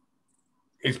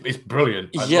it's brilliant.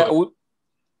 Yeah,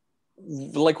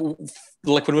 like when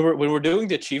we were doing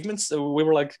the achievements, we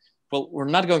were like, well, we're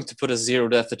not going to put a 0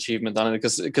 death achievement on it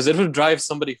because it would drive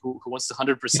somebody who wants to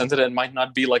 100% it and might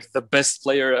not be like the best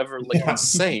player ever, like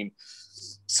insane.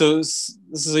 So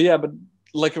yeah, but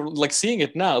like seeing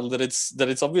it now that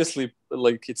it's obviously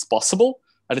like it's possible,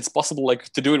 and it's possible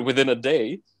like to do it within a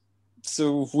day.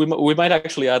 So we might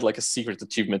actually add like a secret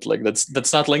achievement like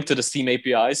that's not linked to the Steam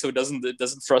API, so it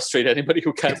doesn't frustrate anybody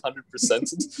who can't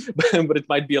 100% it, but it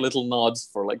might be a little nod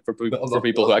for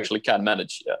people who actually can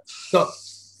manage. Yeah. So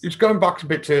it's going back a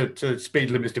bit to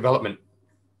Speed Limits development.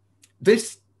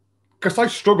 This, because I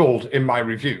struggled in my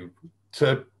review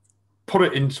to put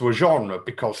it into a genre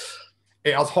because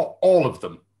it has all of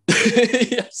them.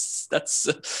 Yes, that's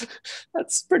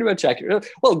pretty much accurate.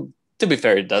 Well, to be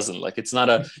fair, it doesn't. Like, it's not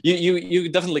a you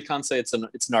definitely can't say it's an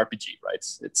RPG, right?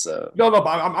 It's no, but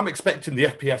I'm expecting the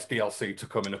FPS DLC to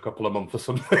come in a couple of months or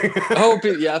something. Oh,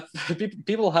 yeah,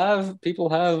 people have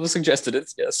suggested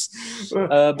it. Yes,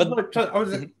 but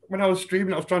when I was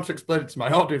streaming, I was trying to explain it to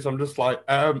my audience. I'm just like,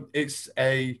 it's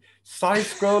a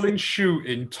side-scrolling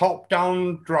shooting,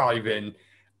 top-down driving,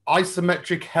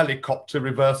 isometric helicopter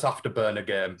reverse afterburner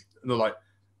game, and they're like,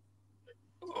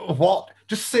 what?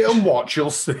 Just sit and watch, you'll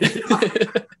see.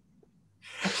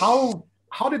 How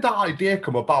did that idea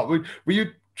come about? Were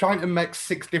you trying to make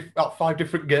 5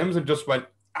 different games and just went,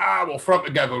 We'll throw them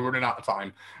together, we're running out of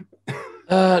time.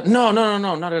 No,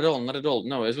 not at all, not at all.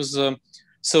 No, it was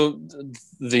so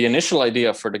the initial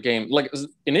idea for the game, like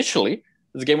initially,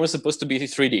 the game was supposed to be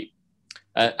 3D.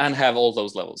 And have all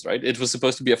those levels, right? It was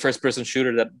supposed to be a first-person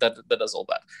shooter that does all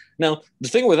that. Now, the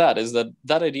thing with that is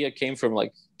that idea came from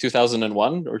like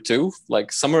 2001 or two,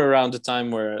 like somewhere around the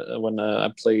time when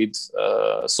I played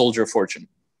Soldier of Fortune,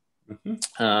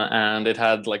 and it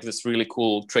had like this really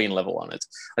cool train level on it.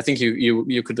 I think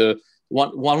you could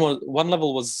one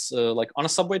level was like on a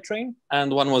subway train,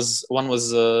 and one was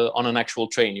on an actual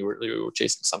train. You were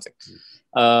chasing something.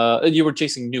 You were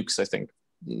chasing nukes, I think.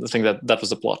 I think that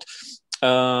was the plot.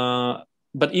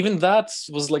 But even that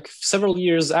was like several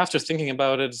years after thinking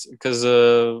about it, because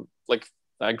like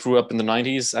I grew up in the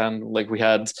 90s, and like we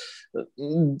had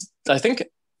I think,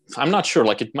 I'm not sure,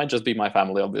 like it might just be my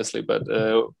family obviously, but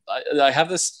I have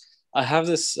this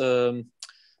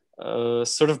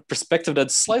sort of perspective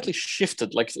that's slightly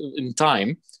shifted like in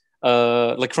time,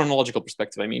 like chronological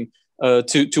perspective, I mean,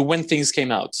 to when things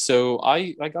came out. So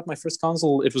I got my first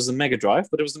console, it was the Mega Drive,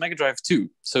 but it was the Mega Drive 2.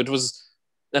 So it was,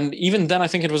 and even then I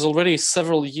think it was already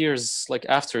several years like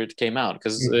after it came out,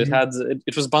 because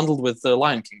it was bundled with the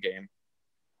Lion King game.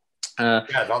 Yeah,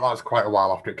 that was quite a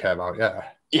while after it came out.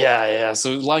 Yeah.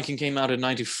 So Lion King came out in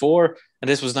 '94, and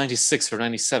this was '96 or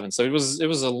 '97. So it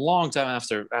was a long time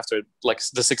after like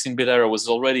the 16-bit era was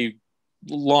already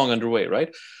long underway,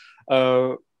 right?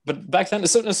 But back then,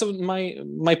 so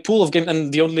my pool of games,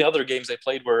 and the only other games I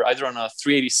played were either on a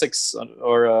 386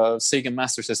 or a Sega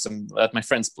Master System at my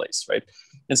friend's place, right?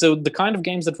 And so the kind of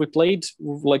games that we played,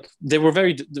 like they were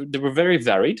very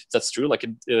varied. That's true. Like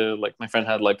like my friend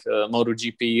had like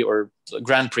MotoGP or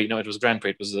Grand Prix. No, it was Grand Prix.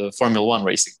 It was Formula One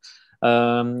racing.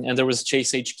 And there was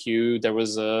Chase HQ. There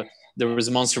was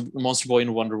Monster Boy in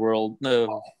Wonderworld.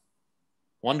 No,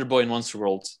 Wonder Boy in Monster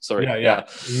World. Sorry. Yeah.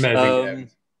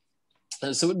 Amazing.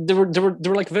 So they were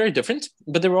like very different,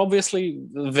 but they were obviously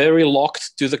very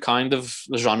locked to the kind of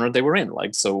genre they were in.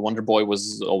 Like, so Wonder Boy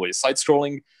was always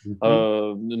side-scrolling,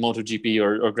 MotoGP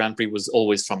or Grand Prix was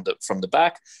always from the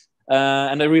back,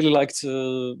 and I really liked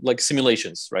like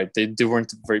simulations. Right, there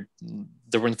weren't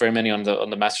very many on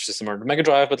the Master System or the Mega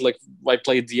Drive, but like I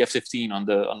played the F-15 on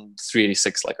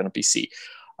 386, like on a PC,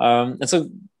 and so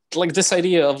like this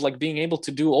idea of like being able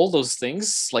to do all those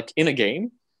things like in a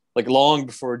game, like long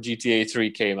before GTA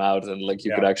 3 came out, and like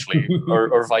you could actually,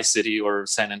 or Vice City or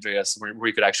San Andreas, where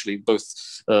you could actually both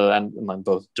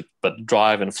but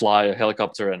drive and fly a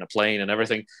helicopter and a plane and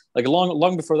everything. Like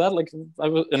long before that, like I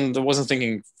wasn't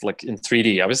thinking like in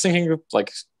 3D. I was thinking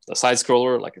like a side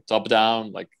scroller, like a top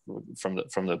down, like from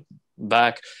the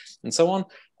back and so on.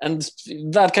 And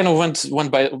that kind of went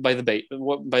by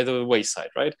the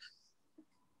wayside, right?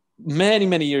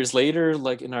 Many years later,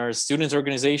 like in our student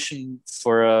organization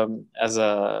for as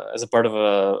a part of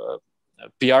a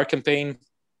PR campaign,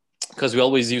 because we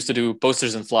always used to do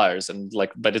posters and flyers, and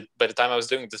like by the time I was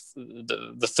doing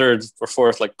the third or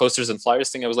fourth like posters and flyers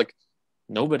thing, I was like,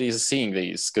 nobody's seeing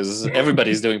these because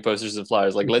everybody's doing posters and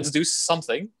flyers. Like, let's do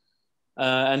something.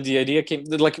 And the idea came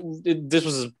like this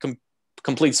was a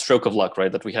complete stroke of luck,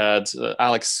 right? That we had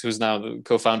Alex, who's now the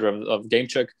co-founder of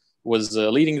Gamechuck, was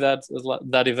leading that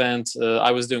event.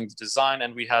 I was doing the design,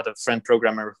 and we had a friend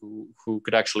programmer who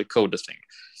could actually code the thing.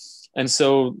 And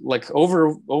so, like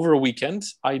over a weekend,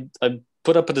 I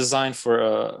put up a design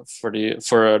for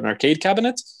an arcade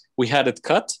cabinet. We had it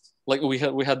cut, like we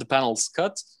had the panels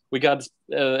cut. We got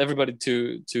everybody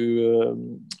to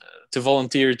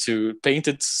volunteer to paint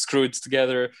it, screw it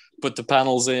together, put the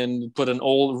panels in, put an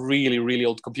really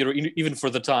old computer, even for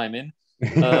the time in.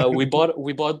 We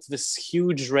bought this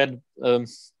huge red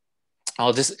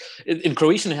in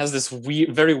Croatian it has this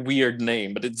very weird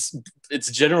name, but it's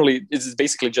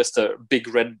basically just a big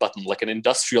red button, like an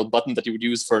industrial button that you would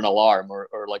use for an alarm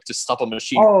or like to stop a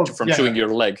machine from chewing your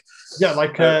leg. Yeah,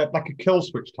 like a kill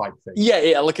switch type thing.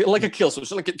 Yeah, like a kill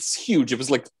switch. Like it's huge. It was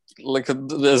like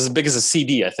as big as a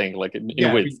CD, I think, like in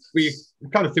width. We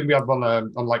kind of thing we have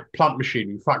on like plant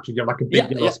machining factory. You have like a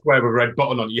big yellow square with a red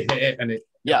button on. You hit it, and it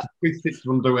 360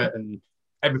 undo it, and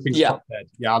everything's top dead.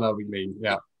 Yeah, I know what you mean.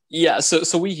 Yeah,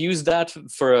 so we used that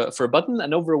for a button,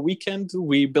 and over a weekend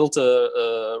we built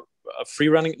a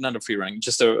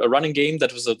just a running game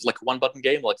that was like a one button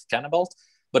game, like Cannibal,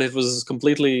 but it was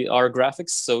completely our graphics,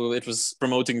 so it was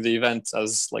promoting the event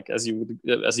as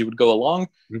you would go along.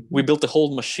 Mm-hmm. We built the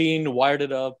whole machine, wired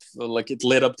it up, like it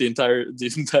lit up the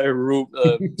entire room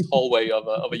hallway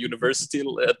of a university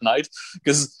at night,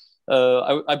 because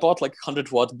I bought like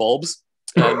 100-watt bulbs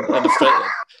and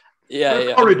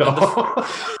corridor.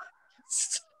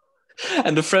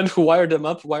 And the friend who wired them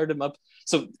up.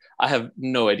 So I have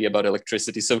no idea about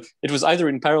electricity. So it was either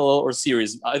in parallel or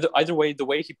series. Either way, the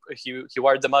way he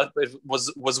wired them up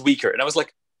was weaker. And I was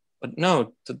like, but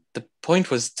no, the point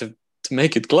was to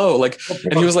make it glow. Like,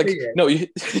 and he was like, no,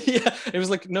 yeah. It was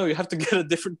like, no, you have to get a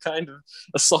different kind of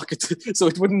a socket so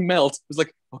it wouldn't melt. It was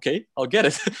like, okay, I'll get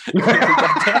it.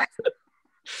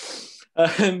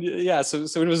 And yeah, so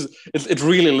it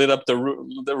really lit up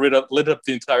the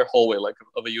entire hallway like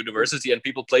of a university, and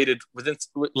people played it within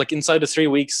like inside of 3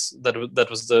 weeks. That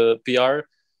was the PR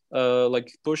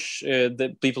like push.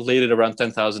 That people played it around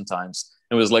 10,000 times.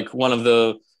 It was like one of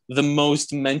the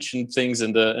most mentioned things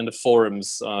in the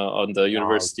forums on the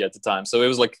university at the time. So it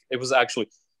was actually.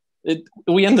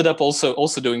 We ended up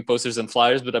also doing posters and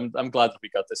flyers, but I'm glad that we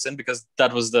got this in, because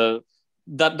that was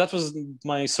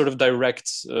my sort of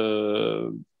direct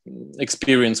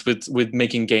experience with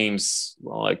making games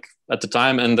like at the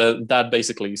time, and that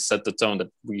basically set the tone that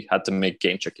we had to make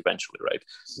Gamechuck eventually, right?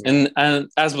 Yeah. And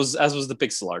as was the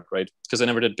pixel art, right? Because I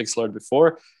never did pixel art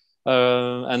before,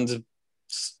 and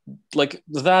like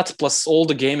that plus all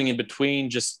the gaming in between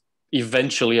just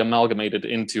eventually amalgamated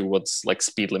into what's like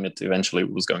Speed Limit eventually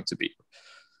was going to be.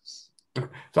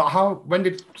 So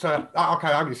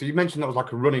okay, so you mentioned that was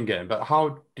like a running game, but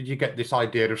how did you get this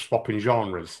idea of swapping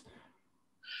genres?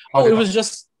 It was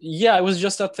just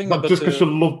that thing. But just because you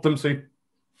loved them, so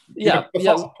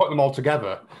put them all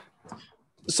together.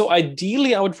 So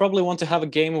ideally, I would probably want to have a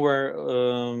game where,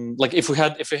 like, if we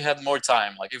had more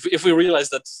time, like if we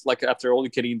realized that, like, after All You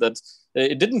Can Eat, that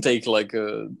it didn't take like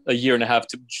a year and a half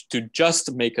to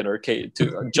just make an arcade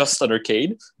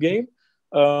game.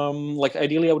 Like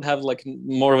ideally I would have like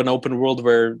more of an open world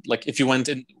where, like, if you went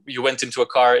into a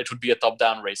car, it would be a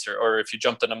top-down racer, or if you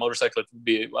jumped on a motorcycle, it would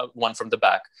be one from the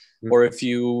back, or if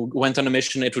you went on a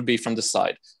mission, it would be from the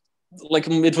side. Like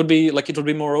it would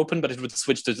be more open, but it would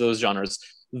switch to those genres.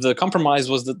 The compromise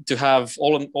was to have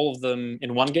all of them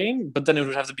in one game, but then it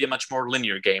would have to be a much more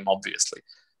linear game, obviously.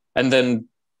 And then,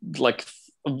 like,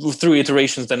 through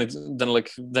iterations, then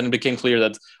it became clear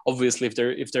that obviously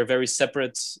if they're very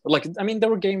separate, like, I mean, there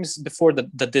were games before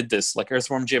that did this, like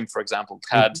Earthworm Jim, for example,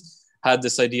 had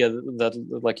this idea that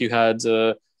like you had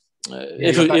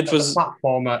it was a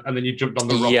platformer, and then you jumped on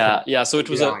the rock. Yeah. So it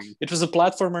was a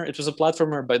platformer. It was a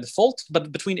platformer by default,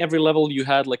 but between every level you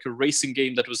had like a racing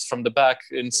game that was from the back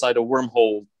inside a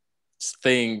wormhole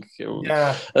thing.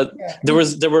 There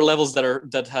were levels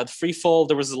that had free fall.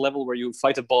 There was a level where you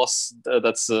fight a boss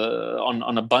that's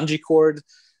on a bungee cord.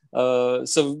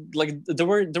 So like there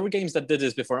were games that did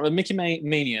this before. Mickey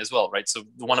Mania as well, right? So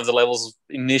one of the levels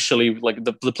initially, like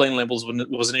the plane levels,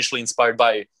 was initially inspired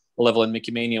by a level in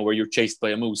Mickey Mania where you're chased by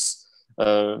a moose.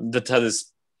 That had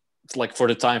this, like, for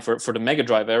the time, for the Mega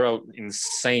Drive era,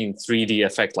 insane 3D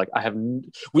effect. Like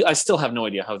I still have no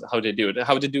idea how they do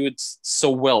it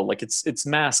so well. Like it's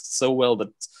masked so well that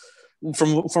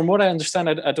from what I understand,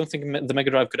 I don't think the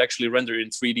Mega Drive could actually render it in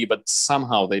 3D, but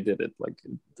somehow they did it. Like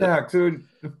so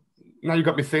now you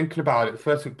got me thinking about it. The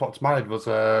first thing that popped to mind was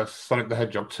Sonic the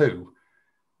Hedgehog 2.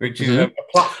 Which is a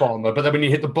platformer, but then when you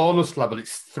hit the bonus level,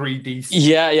 it's 3D.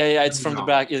 Yeah. It's from the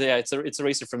back. Yeah, it's a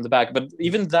racer from the back. But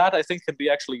even that, I think, could be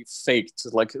actually faked,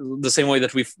 like the same way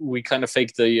that we kind of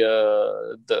faked the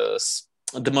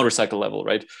motorcycle level,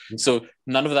 right? So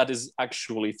none of that is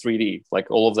actually 3D.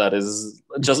 Like all of that is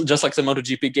just like the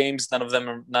MotoGP games. None of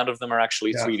them are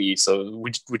actually 3D. So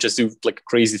we just do like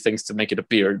crazy things to make it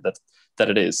appear that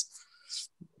it is.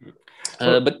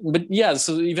 But yeah.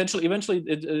 So eventually,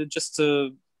 it just.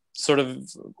 Sort of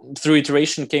through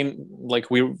iteration we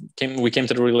came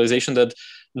to the realization that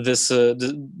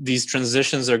these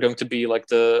transitions are going to be like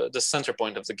the center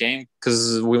point of the game,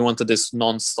 because we wanted this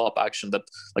non-stop action that,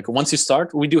 like, once you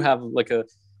start, we do have a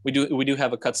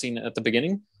cutscene at the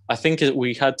beginning. I think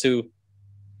we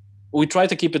try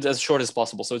to keep it as short as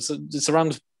possible, so it's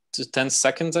around 10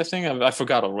 seconds, I think. I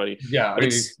forgot already. Yeah,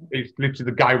 it's literally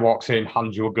the guy walks in,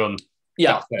 hands you a gun.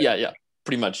 Yeah.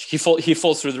 Pretty much, he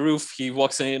falls through the roof. He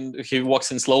walks in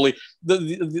slowly.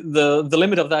 The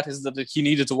limit of that is that he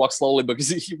needed to walk slowly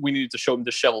because we needed to show him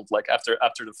disheveled, like after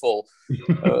the fall.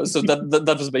 So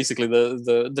that was basically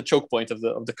the choke point of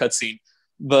the cutscene.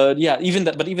 But yeah, even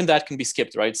that can be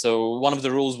skipped, right? So one of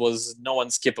the rules was no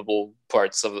unskippable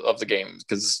parts of the game,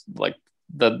 because like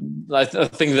that, I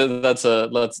think that's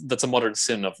a modern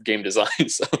sin of game design.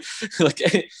 So like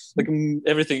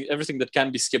everything that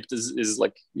can be skipped is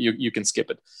like you can skip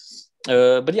it.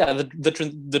 But yeah,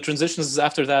 the transitions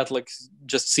after that, like,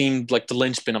 just seemed like the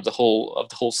linchpin of the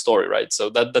whole story, right? So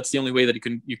that's the only way that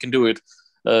you can do it.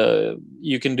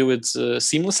 You can do it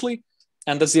seamlessly.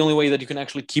 and that's the only way that you can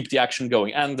actually keep the action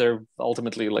going. And they're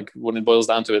ultimately, like, when it boils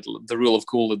down to it, the rule of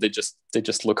cool, that they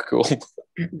just look cool.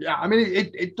 Yeah, I mean,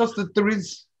 it does. There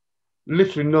is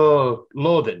literally no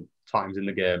loading times in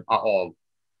the game at all.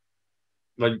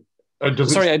 Like, it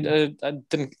doesn't. Sorry, I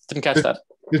didn't catch that.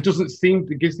 It doesn't seem.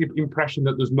 It gives the impression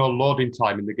that there's no loading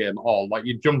time in the game at all. Like,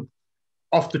 you jump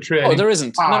off the train. Oh, there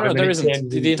isn't. No, there isn't.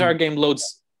 The entire game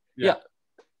loads. Yeah.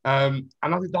 And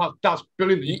I think that's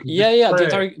brilliant.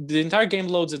 The entire game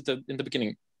loads in the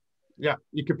beginning. Yeah,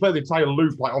 you can play the entire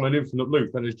loop like on an infinite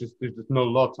loop, and there's just no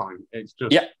load time. It's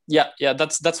just yeah.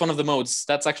 That's one of the modes.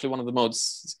 That's actually one of the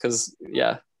modes, because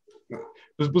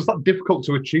was that difficult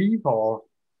to achieve, or?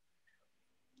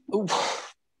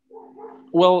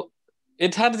 Well,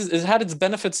 it had its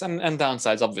benefits and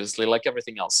downsides, obviously, like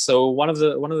everything else. So one of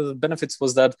the benefits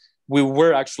was that we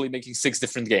were actually making 6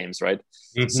 different games, right?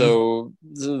 Mm-hmm. So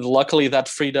luckily that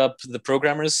freed up the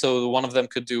programmers. So one of them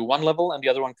could do one level and the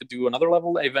other one could do another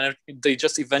level. They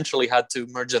just eventually had to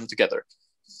merge them together.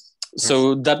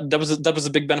 So that was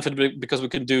a big benefit, because we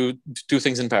could do 2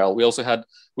 things in parallel. We also have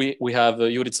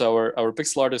Jurica, our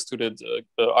pixel artist, who did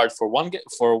art for one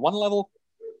level,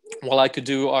 while I could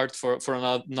do art for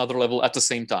another level at the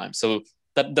same time. So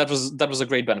that was a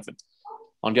great benefit.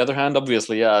 On the other hand,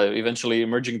 obviously, eventually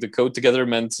merging the code together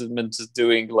meant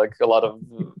doing like a lot of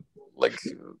like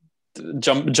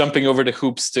jumping over the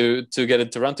hoops to get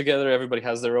it to run together. Everybody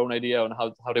has their own idea on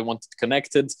how they want it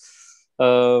connected,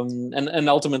 and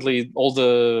ultimately all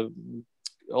the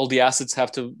assets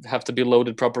have to be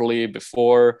loaded properly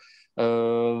before.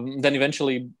 Then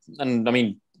eventually, and I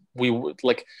mean, we would,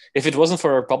 like, if it wasn't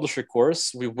for our publisher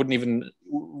course, we wouldn't even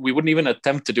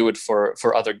attempt to do it for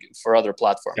other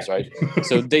platforms, right?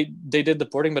 So they did the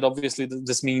porting, but obviously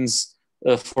this means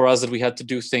for us that we had to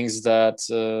do things that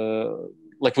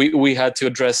like we had to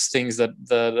address things that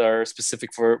are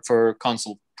specific for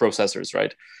console processors,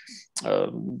 right?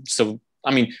 So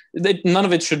I mean, none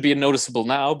of it should be noticeable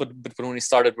now, but when we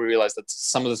started, we realized that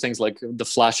some of the things, like the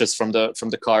flashes from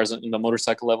the cars in the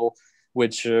motorcycle level,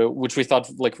 which we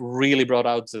thought like really brought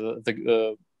out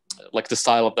the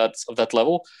style of that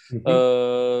level,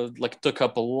 like took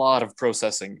up a lot of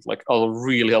processing, like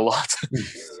really a lot,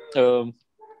 and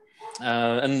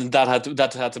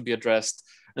that had to be addressed.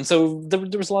 And so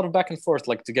there was a lot of back and forth,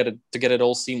 like to get it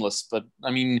all seamless. But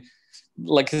I mean,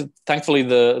 like, thankfully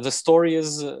the story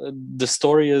is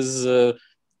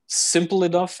simple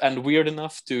enough and weird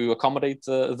enough to accommodate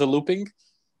the looping.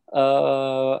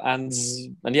 And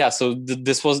yeah, so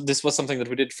this was something that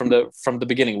we did from the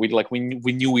beginning. We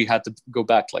knew we had to go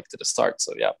back like to the start.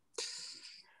 So yeah.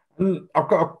 I've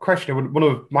got a question. One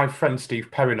of my friends,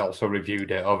 Steve Perrin, also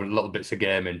reviewed it over Little Bits of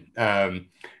Gaming,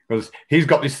 because he's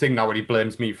got this thing now where he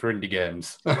blames me for indie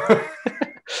games. I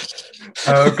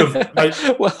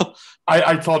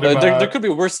told him there could be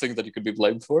worse things that you could be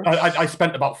blamed for. I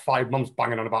spent about 5 months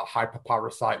banging on about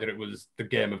Hyperparasite, that it was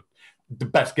the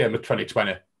best game of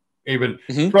 2020. Even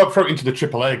throw it into the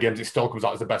AAA games, it still comes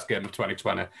out as the best game of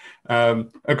 2020.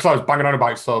 Because I was banging on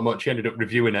about it so much, he ended up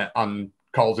reviewing it and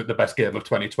calls it the best game of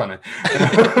 2020.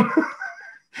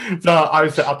 So I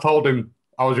told him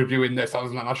I was reviewing this.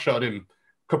 I showed him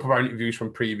a couple of our interviews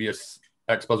from previous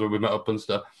expos where we met up and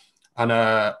stuff.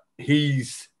 And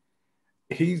he's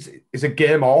a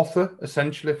game author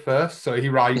essentially first. So he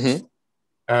writes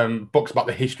books about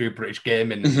the history of British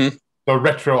gaming. The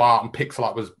retro art and pixel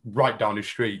art was right down his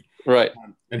street. Right.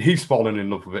 And he's fallen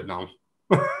in love with it now.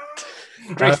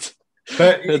 Great.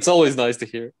 But it's always nice to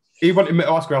hear. He wanted me to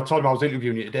ask you, I told him I was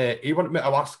interviewing you today, he wanted me to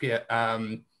ask you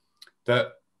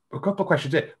that a couple of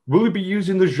questions here. Will you be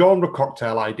using the genre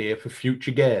cocktail idea for future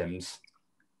games?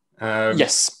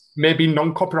 Yes. Maybe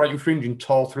non-copyright infringing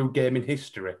tore through gaming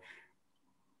history.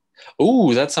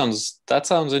 Oh, that sounds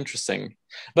interesting.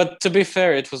 But to be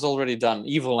fair, it was already done.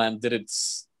 Evoland did it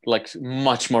like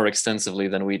much more extensively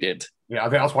than we did. Yeah, I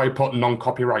think that's why you put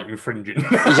non-copyright infringing.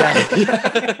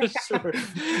 yeah, sure.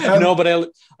 No, but I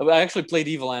actually played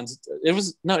Evoland. It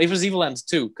was Evoland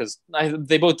 2, because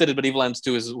they both did it, but Evoland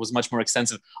 2 was much more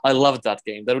extensive. I loved that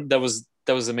game. That was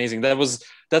amazing.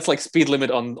 That's like speed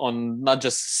limit on not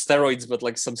just steroids, but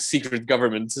like some secret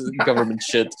government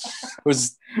shit.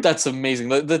 That's amazing.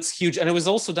 That's huge, and it was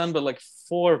also done by like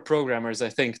 4 programmers, I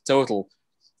think, total.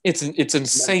 It's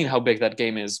insane how big that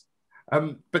game is.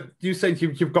 But you said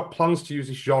you've got plans to use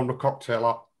this genre cocktail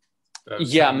art?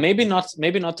 Yeah, maybe not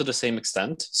to the same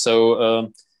extent.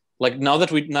 So, like now that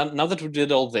we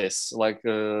did all this, like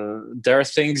there are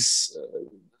things.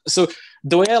 So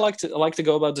the way I like to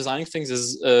go about designing things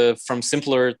is from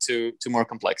simpler to more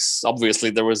complex.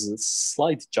 Obviously, there was a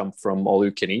slight jump from all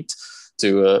you can eat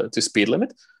to speed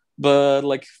limit, but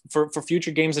like for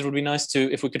future games, it would be nice to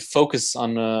if we could focus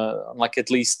on like at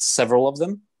least several of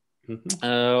them,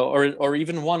 or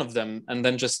even one of them, and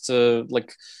then just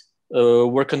like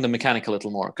work on the mechanic a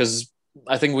little more, because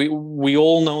I think we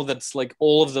all know that like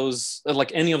all of those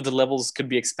like any of the levels could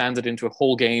be expanded into a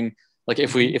whole game, like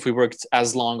if we worked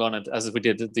as long on it as we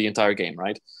did the entire game,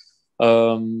 right?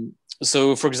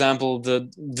 So for example,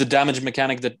 the damage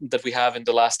mechanic that we have in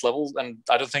the last level, and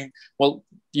I don't think, well,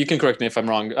 you can correct me if I'm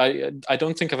wrong, I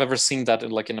don't think I've ever seen that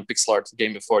in a pixel art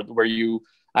game before, where you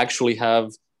actually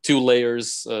have two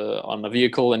layers on a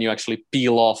vehicle and you actually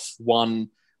peel off one,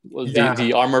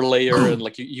 the armor layer, and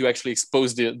like you actually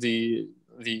expose the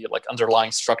like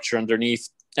underlying structure underneath,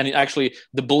 and actually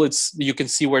the bullets, you can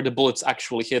see where the bullets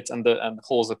actually hit, and the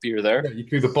holes appear there. Yeah, you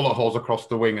see the bullet holes across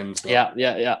the wing and stuff.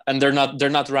 Yeah, and they're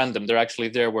not random, they're actually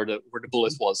there where the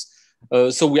bullet was.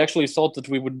 So we actually thought that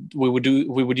we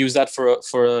would use that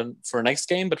for a next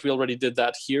game, but we already did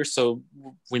that here, so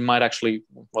we might actually,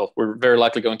 well, we're very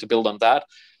likely going to build on that.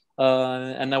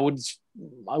 And I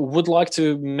would like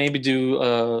to maybe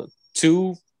do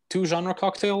two genre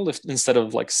cocktail instead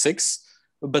of like 6,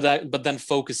 but then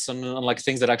focus on like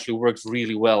things that actually worked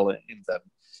really well in them,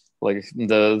 like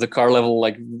the car level,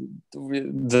 like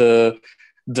the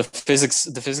physics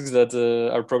that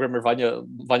our programmer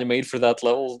Vanya made for that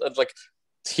level. And like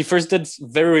he first did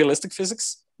very realistic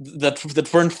physics that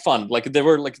weren't fun. Like they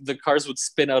were like the cars would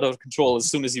spin out of control as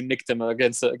soon as you nicked them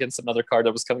against another car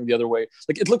that was coming the other way.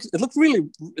 Like it looked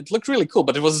really cool,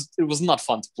 but it was not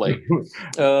fun to play.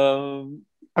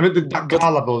 I mean, that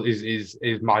car level is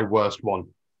my worst one.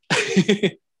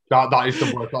 that is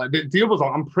the worst. Like, the others,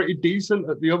 I'm pretty decent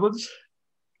at the others.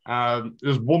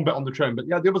 There's one bit on the train, but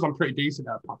yeah, the others I'm pretty decent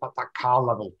at. That car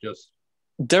level, just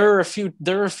there are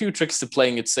a few tricks to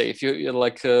playing it safe. You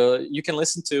like you can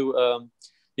listen to.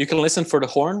 You can listen for the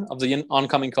horn of the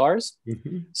oncoming cars.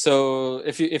 So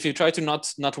if you try to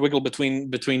not wiggle between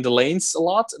the lanes a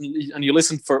lot, and you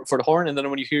listen for the horn, and then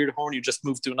when you hear the horn, you just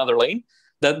move to another lane.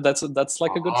 That's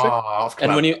like a good trick.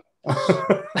 And when you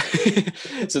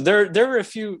so there are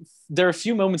a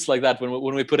few moments like that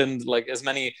when we put in like as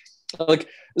many, like,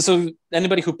 so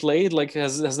anybody who played like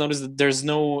has noticed that there's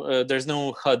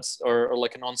no HUD or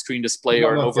like an on-screen display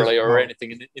or an overlay or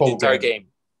anything in the entire game.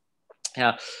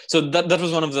 Yeah, so that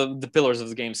was one of the pillars of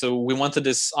the game. So we wanted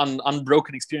this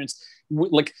unbroken experience.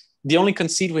 Like the only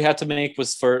conceit we had to make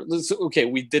was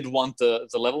we did want the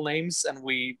level names, and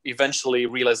we eventually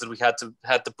realized that we had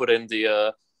to put in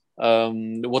the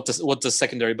what the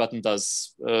secondary button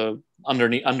does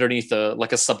underneath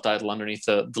like a subtitle underneath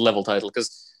the level title,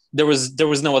 because there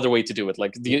was no other way to do it.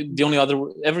 Like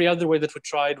every other way that we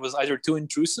tried was either too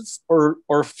intrusive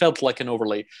or felt like an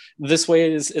overlay. This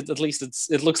way at least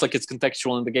it looks like it's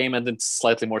contextual in the game, and it's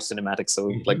slightly more cinematic.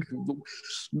 So like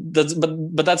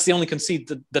that's the only conceit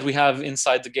that we have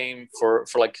inside the game for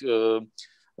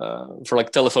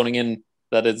telephoning in,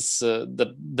 that it's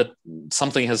that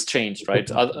something has changed, right?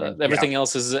 Everything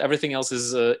else is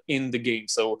in the game.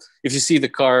 So if you see the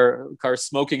car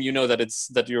smoking, you know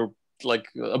that you're like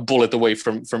a bullet away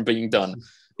from being done.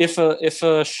 If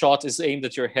a shot is aimed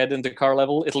at your head in the car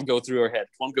level, it'll go through your head.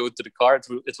 It won't go to the car. It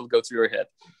will go through your head.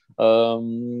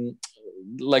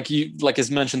 Like as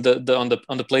mentioned, on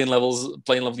the plane level,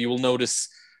 you will notice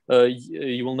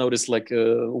like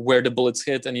where the bullets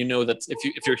hit, and you know that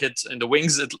if you're hit in the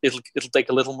wings, it'll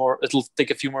take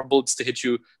a few more bullets to hit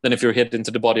you than if you're hit into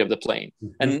the body of the plane.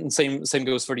 And same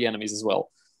goes for the enemies as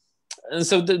well. And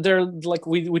so they're like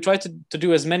we try to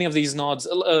do as many of these nods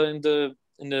in the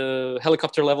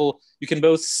helicopter level. You can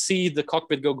both see the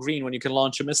cockpit go green when you can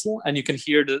launch a missile, and you can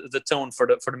hear the tone for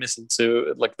the missile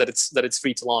to like that it's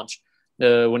free to launch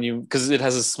because it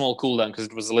has a small cooldown, because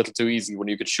it was a little too easy when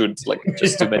you could shoot like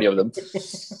just too many of them.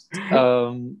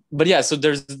 But yeah, so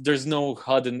there's no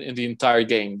HUD in the entire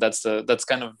game. That's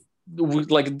kind of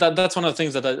like that's one of the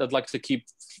things that I'd like to keep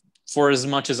for as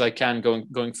much as I can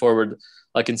going forward,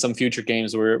 like in some future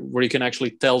games where you can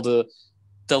actually tell the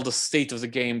state of the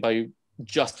game by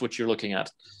just what you're looking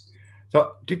at.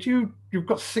 So you've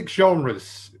got 6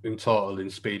 genres in total in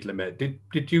Speed Limit.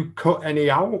 Did you cut any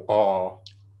out, or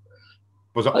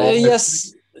was it all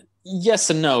yes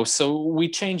and no. So we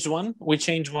changed one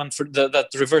for that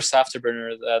reverse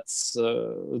afterburner. That's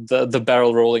the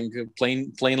barrel rolling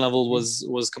plane level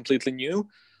was completely new.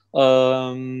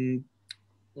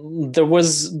 There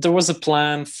was a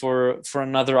plan for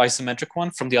another isometric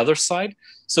one from the other side.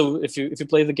 So if you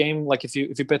play the game, like if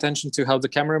you pay attention to how the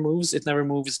camera moves, it never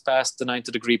moves past the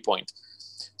 90-degree point.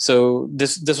 So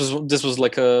this was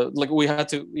like we had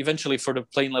to eventually, for the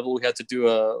plane level, we had to do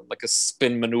a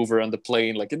spin maneuver on the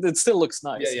plane. Like it still looks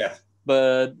nice. Yeah.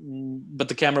 but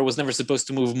the camera was never supposed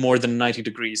to move more than 90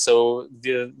 degrees. So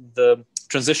the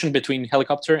transition between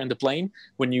helicopter and the plane,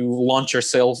 when you launch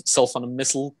yourself on a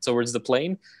missile towards the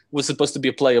plane, was supposed to be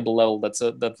a playable level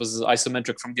that was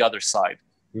isometric from the other side.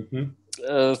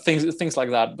 Things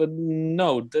like that. But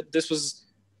no, this was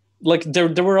like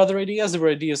there were other ideas. There were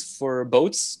ideas for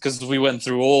boats, because we went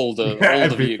through all the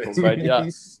vehicles, right? Yeah,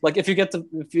 like if you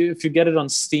get it on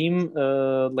Steam,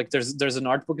 like there's an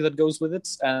art book that goes with it,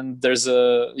 and there's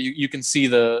you can see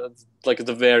the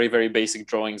very, very basic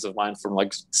drawings of mine from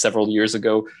like several years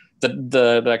ago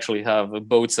that actually have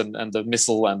boats and the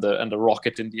missile and the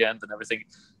rocket in the end and everything.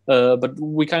 But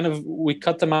we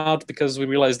cut them out because we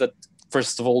realized that,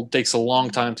 first of all, it takes a long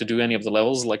time to do any of the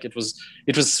levels. Like it was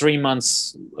 3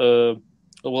 months.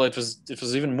 Well, it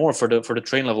was even more for the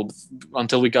train level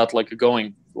until we got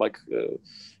going,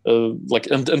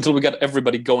 until we got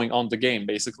everybody going on the game,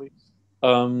 basically.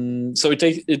 So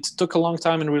it took a long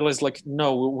time, and realized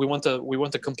no, we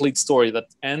want a complete story that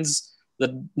ends,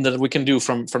 that we can do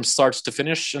from start to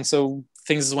finish. And so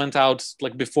things went out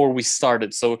before we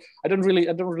started. So I don't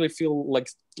really feel like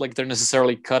they're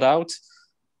necessarily cut out.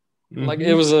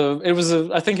 It was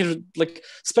I think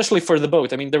especially for the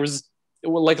boat. I mean, there was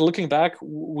looking back,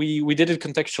 we did it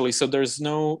contextually. So there's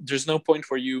no point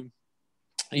where you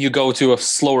go to a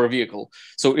slower vehicle.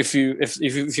 So if you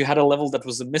had a level that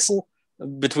was a missile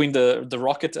between the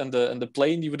rocket and the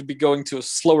plane, you would be going to a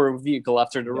slower vehicle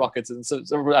after the rocket, and so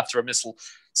after a missile.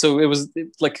 So it was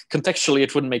contextually,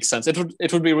 it wouldn't make sense.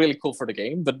 It would be really cool for the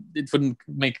game, but it wouldn't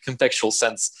make contextual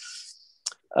sense.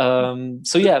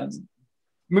 So yeah.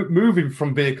 Moving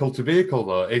from vehicle to vehicle,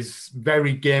 though, is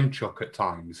very Gamechuck at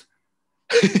times.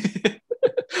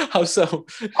 How so?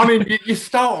 I mean, you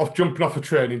start off jumping off a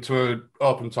train into an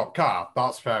open-top car.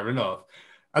 That's fair enough.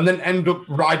 And then end up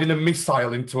riding a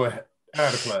missile into an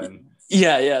airplane.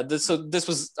 Yeah. So this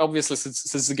was obviously,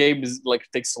 since the game is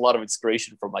takes a lot of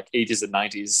inspiration from 80s and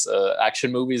 90s action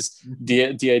movies.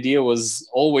 The idea was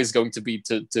always going to be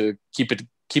to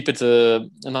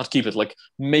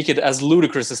make it as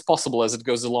ludicrous as possible as it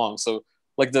goes along. So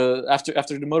after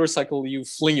the motorcycle, you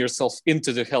fling yourself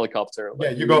into the helicopter.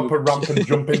 You go up a ramp and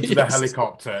jump into the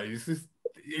helicopter.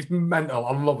 It's mental.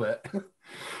 I love it.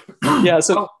 Yeah.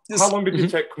 So how long did you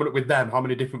take coming up with them? How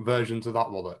many different versions of that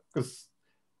was it?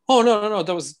 Oh no,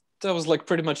 that was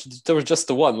pretty much, there was just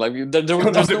the one. There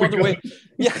was no other way.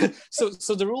 Yeah.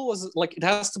 So the rule was it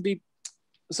has to be.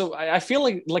 So I feel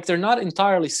like they're not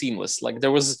entirely seamless.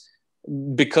 There was,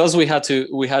 because we had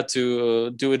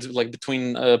to do it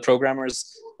between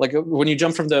programmers. When you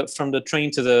jump from the train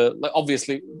to the,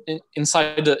 obviously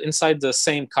inside the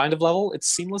same kind of level, it's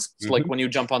seamless. When you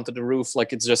jump onto the roof,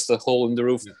 it's just a hole in the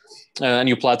roof, and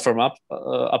you platform up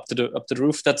to the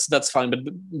roof. That's fine. But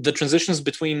the transitions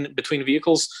between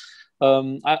vehicles,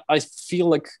 I feel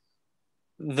like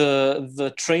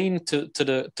the train to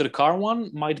the car one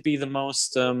might be the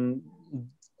most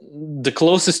the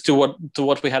closest to what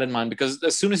we had in mind, because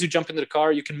as soon as you jump into the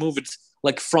car, you can move it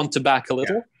front to back a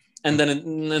little, and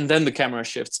then the camera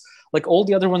shifts. All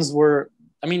the other ones were,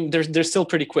 I mean, they're still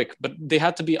pretty quick, but they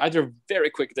had to be either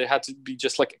very quick, they had to be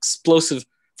just explosive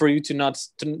for you to not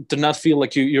feel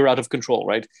like you're out of control,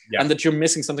 right? And that you're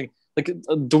missing something.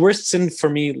 The worst sin for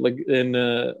me, in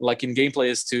gameplay,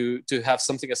 is to have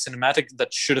something as cinematic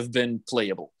that should have been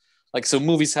playable. So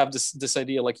movies have this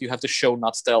idea, you have to show,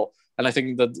 not tell, and I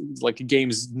think that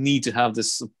games need to have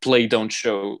this play, don't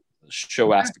show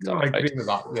aspect of it. I agree with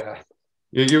that. Yeah.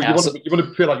 You want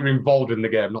to feel like you're involved in the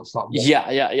game, not start.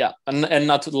 Yeah, and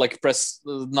not to press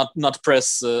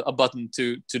a button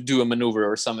to do a maneuver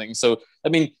or something. So I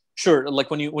mean, sure,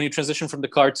 when you transition from the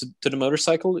car to the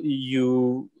motorcycle,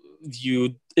 it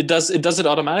does it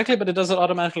automatically, but it does it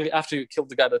automatically after you kill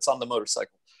the guy that's on the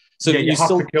motorcycle. So you have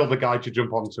to kill the guy to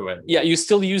jump onto it. Yeah, you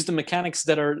still use the mechanics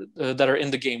that are in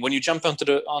the game. When you jump onto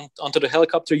the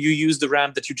helicopter, you use the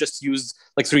ramp that you just used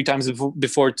 3 times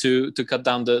before to cut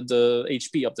down the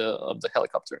HP of the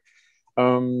helicopter.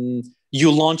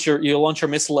 You launch your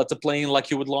missile at the plane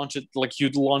you'd launch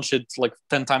it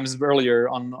 10 times earlier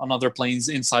on other planes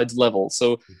inside the level.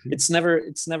 So it's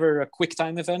never a quick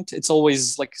time event. It's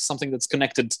always something that's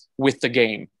connected with the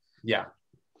game. Yeah,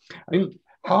 I mean,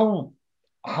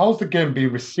 how's the game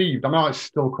being received? I mean, it's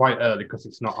still quite early because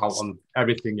it's not out on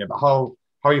everything yet. But how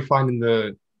are you finding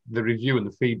the review and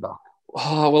the feedback?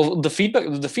 Oh, well, the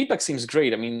feedback seems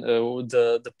great. I mean,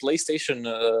 the PlayStation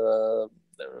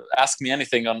Ask Me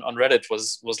Anything on Reddit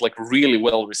was really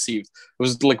well received. It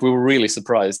was we were really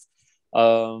surprised.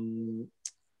 The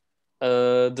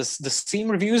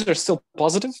Steam reviews are still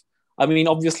positive. I mean,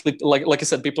 obviously, like I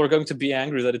said, people are going to be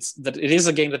angry that it is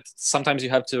a game that sometimes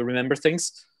you have to remember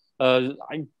things. I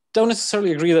don't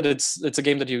necessarily agree that it's a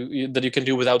game that you can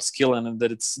do without skill and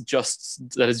that it's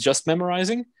just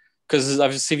memorizing, because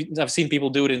I've seen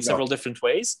people do it in several different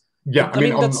ways. Yeah, But, I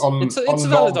mean, it's a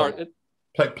valid art.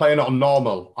 Playing it on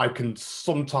normal, I can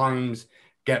sometimes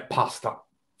get past that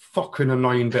fucking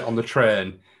annoying bit on the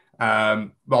train.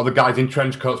 Well, the guys in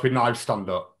trench coats with knives stand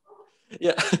up.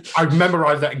 Yeah, I've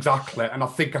memorized that exactly, and I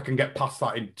think I can get past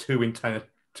that in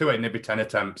maybe 10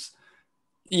 attempts.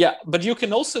 Yeah, but you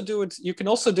can also do it. You can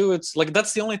also do it like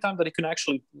that's the only time that you can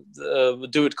actually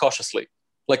do it cautiously.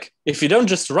 Like if you don't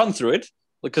just run through it,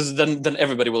 because then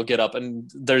everybody will get up, and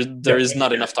there is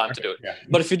not enough time to do it. Yeah.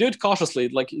 But if you do it cautiously,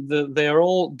 like they are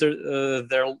all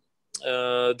their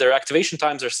activation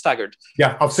times are staggered.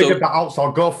 Yeah, I've figured that out. So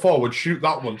I'll go forward, shoot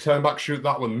that one, turn back, shoot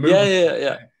that one, move.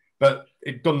 Yeah. But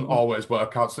it doesn't always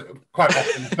work out. So quite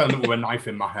often, I end up with a knife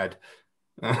in my head.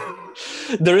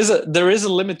 there is a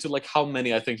limit to like how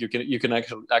many I think you can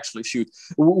actually shoot.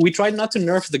 We tried not to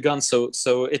nerf the gun, so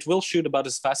it will shoot about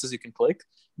as fast as you can click,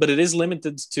 but it is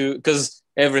limited to, because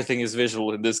everything is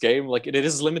visual in this game. Like it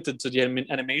is limited to the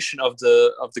animation of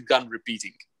the gun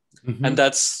repeating, and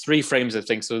that's 3 frames, I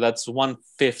think. So that's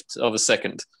 1/5 of a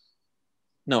second.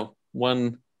 No,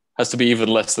 one has to be even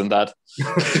less than that.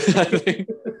 I think.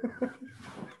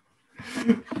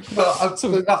 But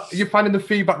you're finding the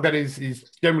feedback that is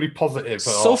generally positive.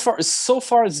 So far,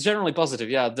 it's generally positive.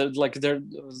 Yeah,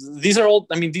 these are all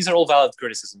valid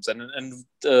criticisms, and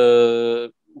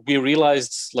we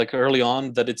realized like early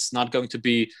on that it's not going to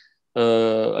be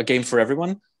a game for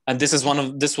everyone, and this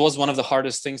was one of the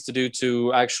hardest things to do,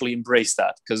 to actually embrace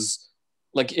that, because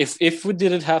like if we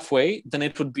did it halfway, then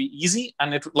it would be easy,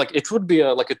 and it would be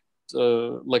a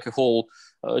whole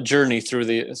journey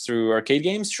through arcade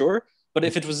games, sure. But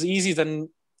if it was easy, then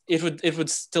it would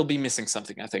still be missing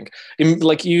something, I think. I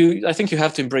think you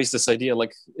have to embrace this idea.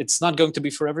 Like it's not going to be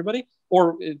for everybody,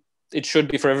 or it should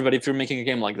be for everybody if you're making a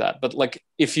game like that. But like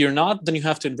if you're not, then you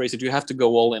have to embrace it. You have to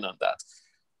go all in on that.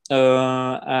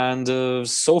 And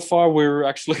so far, we're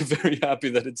actually very happy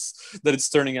that it's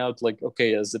turning out like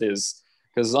okay as it is.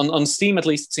 Because on Steam, at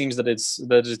least, it seems that it's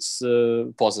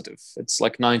positive. It's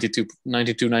like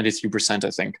 93%,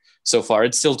 I think, so far.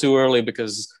 It's still too early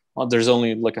because there's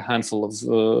only like a handful of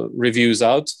reviews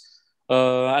out,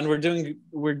 and we're doing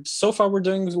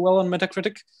well on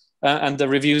Metacritic, and the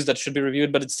reviews that should be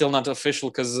reviewed, but it's still not official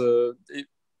because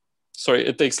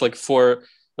it takes like four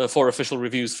official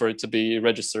reviews for it to be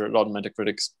registered on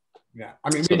Metacritic. Yeah,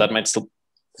 I mean, so that might still.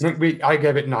 I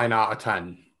gave it 9 out of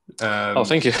 10.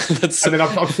 Thank you. And then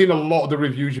I've seen a lot of the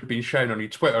reviews you've been sharing on your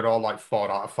Twitter, all like 4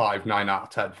 out of 5, 9 out of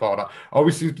 10, 4 out.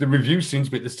 Obviously, the reviews seem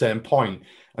to be at the same point,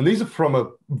 and these are from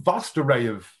a vast array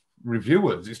of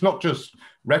reviewers. It's not just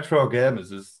retro gamers.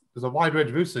 There's a wide range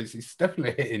of reviews. So it's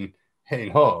definitely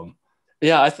hitting home.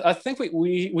 Yeah, I think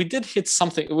we did hit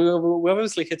something. We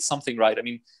obviously hit something right. I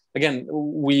mean, again,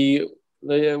 we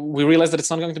realized that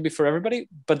it's not going to be for everybody,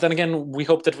 but then again, we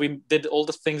hope that we did all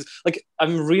the things. Like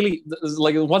I'm really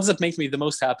like the ones that make me the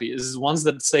most happy is ones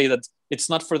that say that it's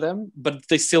not for them, but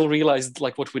they still realized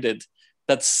like what we did.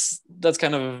 That's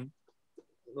kind of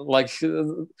like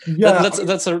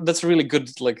that's a really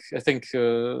good, like I think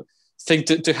thing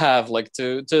to have, like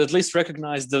to at least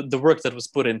recognize the work that was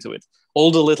put into it,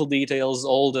 all the little details,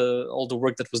 all the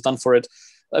work that was done for it.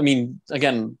 I mean,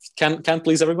 again, can't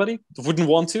please everybody. Wouldn't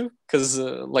want to, because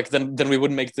like then we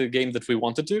wouldn't make the game that we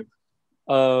wanted to.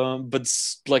 But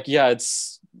like, yeah,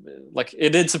 it's like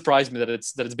it did surprise me that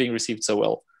it's being received so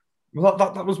well. Well,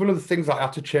 that was one of the things that I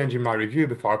had to change in my review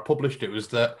before I published it. Was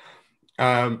that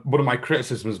one of my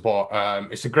criticisms? But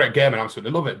it's a great game and I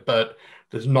absolutely love it, but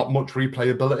there's not much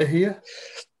replayability here.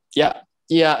 Yeah.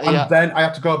 Then I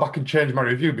had to go back and change my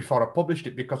review before I published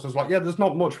it, because I was like, yeah, there's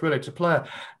not much really to play.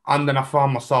 And then I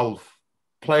found myself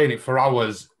playing it for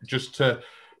hours just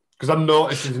because I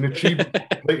noticed there's an achievement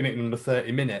completing it in under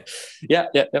 30 minutes. Yeah.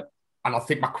 And I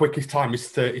think my quickest time is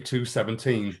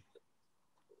 32:17.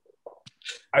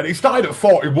 And it started at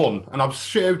 41, and I've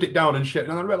shaved it down and shit.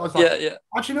 And I realised,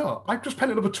 actually, no, I've just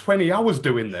spent another 20 hours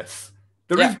doing this.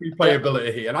 There is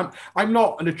replayability here, and I'm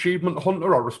not an achievement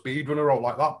hunter or a speedrunner or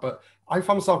like that, but I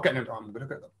found myself getting it. I'm going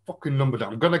to get that fucking number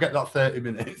down. I'm going to get that 30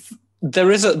 minutes. There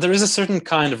is a certain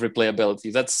kind of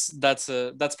replayability.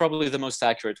 That's probably the most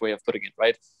accurate way of putting it,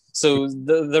 right? So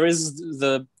there is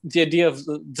the idea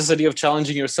of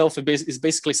challenging yourself is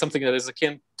basically something that is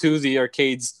akin to the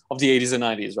arcades of the 80s and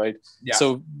 90s, right? Yeah.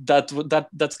 So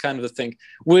that's kind of the thing.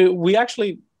 We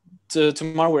actually.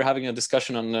 Tomorrow we're having a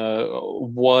discussion on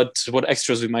what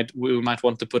extras we might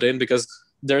want to put in, because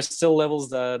there's still levels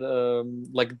that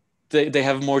like they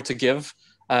have more to give.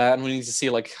 And we need to see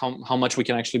like how much we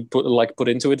can actually put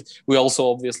into it. We also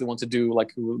obviously want to do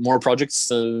like more projects,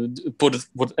 put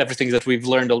everything that we've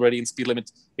learned already in Speed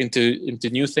Limit into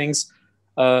new things.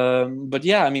 But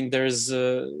yeah, I mean, there's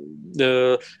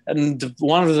one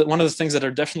of the things that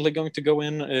are definitely going to go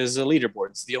in is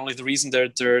leaderboards. The reason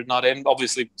they're not in,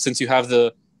 obviously, since you have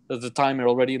the timer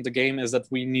already in the game, is that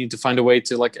we need to find a way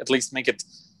to like at least make it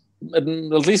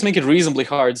reasonably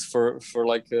hard for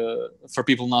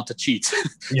people not to cheat.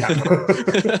 Yeah.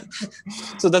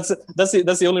 So that's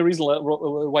the only reason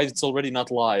why it's already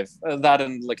not live. That,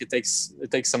 and like it takes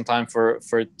some time for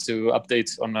it to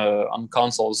update on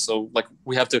consoles. So like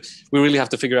we really have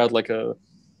to figure out like I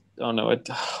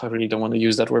really don't want to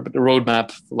use that word, but the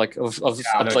roadmap like of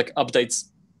like updates.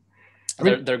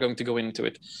 They're going to go into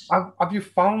it. Have you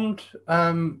found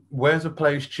ways of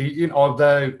players cheating, or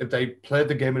have they played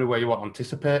the game in a way you weren't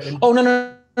anticipating? Oh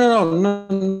no,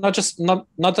 not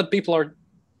that people are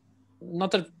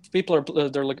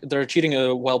they're cheating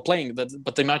while playing,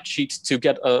 but they might cheat to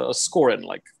get a score in,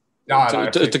 like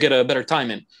to get a better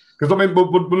time in. Because I mean,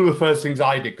 one of the first things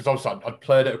I did, because obviously I'd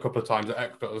played it a couple of times at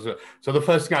Expert, so the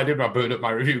first thing I did when I booted up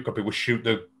my review copy was shoot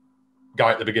the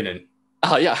guy at the beginning.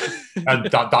 Yeah. And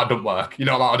that didn't work. You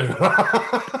know what I do?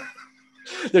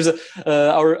 There's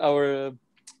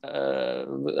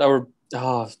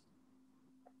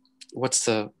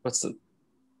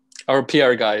our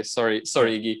PR guy. Sorry,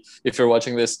 Iggy, if you're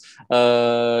watching this.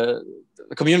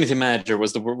 Community manager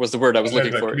was the word I was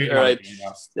looking for. All right.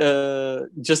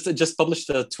 Just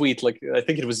published a tweet, like I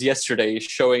think it was yesterday,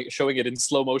 showing it in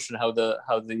slow motion how the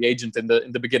agent in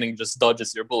the beginning just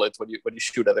dodges your bullet when you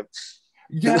shoot at him.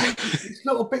 Yeah, it's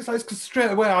little bits like, because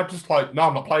straight away I just like, no,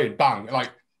 I'm not playing. Bang,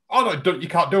 like, oh no, you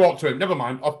can't do up to him. Never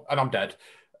mind, and I'm dead.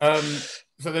 So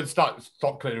then stop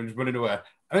clearing and just running away.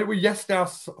 And it was yesterday. I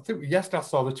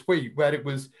saw the tweet where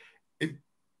it's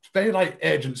very like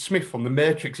Agent Smith from the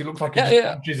Matrix. He looks like he just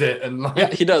dodges it, and like,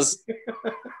 yeah, he does.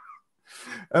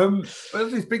 There's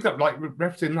this big like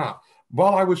referencing that.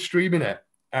 While I was streaming it,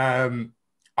 I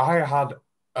had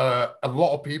a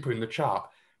lot of people in the chat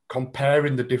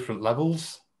comparing the different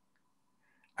levels.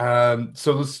 So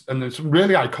there's some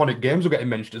really iconic games are getting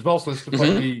mentioned as well. So there's stuff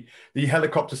like the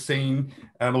helicopter scene.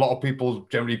 A lot of people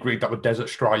generally agreed that was Desert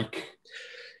Strike.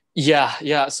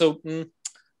 Yeah. So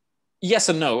yes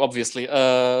and no, obviously.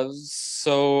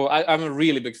 So I'm a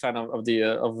really big fan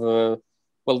of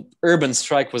Urban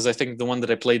Strike was, I think, the one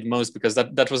that I played most, because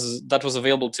that was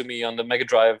available to me on the Mega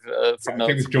Drive from I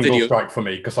think it's Jungle Strike for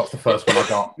me, because that's the first one I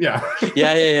got. Yeah.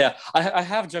 Yeah. I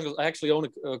have Jungle. I actually own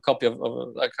a copy of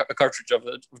a cartridge of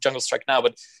Jungle Strike now,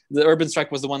 but the Urban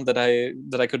Strike was the one that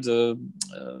I could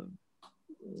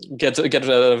get at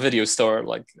a video store,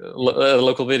 like a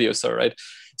local video store, right?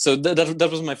 So that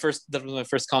was my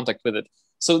first contact with it.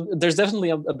 So there's definitely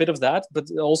a bit of that, but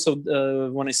also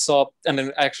when I saw, and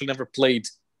then I actually never played.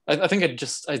 I think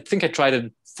I tried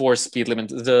it for Speed Limit,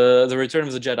 the Return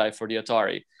of the Jedi for the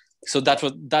Atari. So that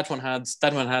one had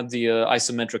the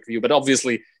isometric view, but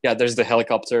obviously, yeah, there's the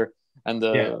helicopter and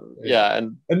I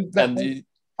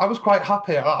was quite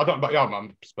happy. I don't know about you, I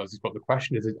suppose it's what the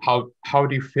question is how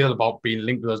do you feel about being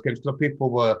linked to those games? So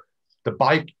people were the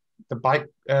bike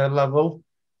level.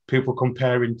 People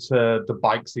comparing to the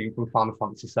bike scene from Final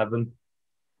Fantasy VII.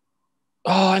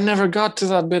 Oh, I never got to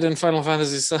that bit in Final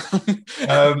Fantasy VII.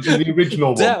 In the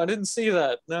original one. Yeah, I didn't see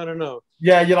that. No.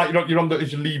 Yeah, you're on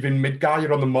as you're leaving Midgar,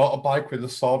 you're on the motorbike with the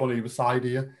sword on either side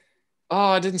of you. Oh,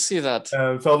 I didn't see that.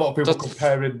 So a lot of people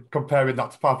comparing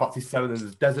that to Final Fantasy VII.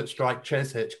 There's Desert Strike,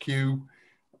 Chase HQ.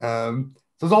 So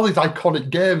there's all these iconic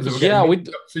games.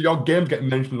 So your game's getting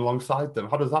mentioned alongside them.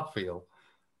 How does that feel?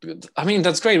 I mean,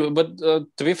 that's great, but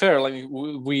to be fair, like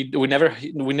we never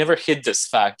hid this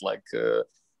fact, like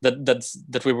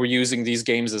that we were using these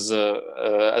games as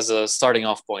a starting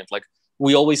off point. Like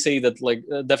we always say that, like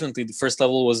definitely the first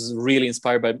level was really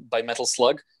inspired by Metal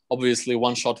Slug. Obviously,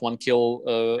 one shot, one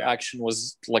kill action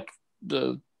was like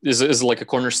is like a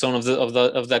cornerstone of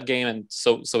that game, and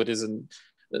so it is in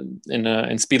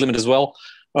Speed Limit as well.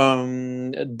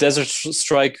 Desert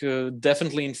Strike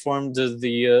definitely informed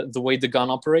the way the gun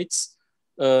operates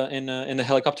in the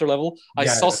helicopter level. I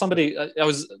saw somebody. I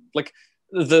was like,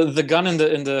 the gun in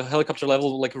the helicopter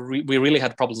level. Like we really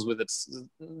had problems with it.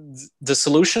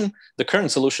 The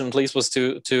current solution at least was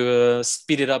to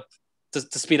speed it up.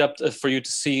 To speed up for you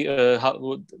to see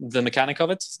how the mechanic of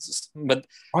it, but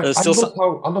I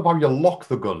love how you lock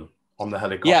the gun on the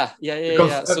helicopter. Yeah.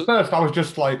 Because at first I was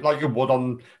just like you would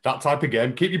on that type of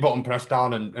game, keep your button pressed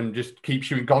down and just keep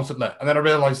shooting constantly. And then I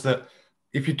realized that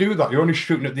if you do that, you're only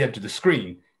shooting at the edge of the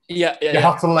screen. Yeah, yeah, You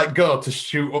yeah. have to let go to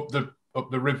shoot up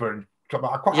the river and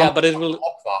drop. But it will.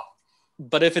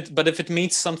 But if it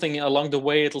meets something along the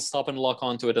way, it'll stop and lock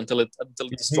onto it until it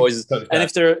destroys it. And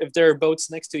if there are boats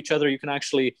next to each other, you can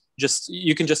actually just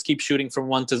keep shooting from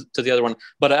one to the other one.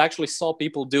 But I actually saw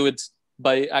people do it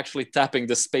by actually tapping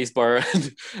the space bar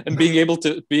and being able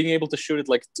to shoot it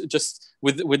like just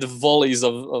with volleys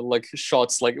of like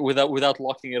shots, like without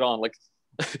locking it on. Like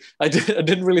I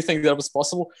didn't really think that was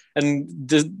possible. And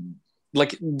this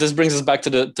brings us back to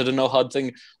the no HUD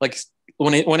thing. Like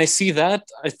when I see that,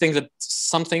 I think that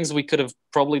some things we could have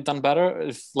probably done better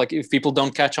if people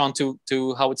don't catch on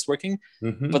to how it's working.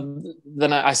 But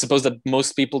then I suppose that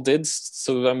most people did.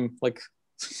 So I'm like,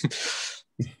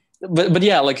 but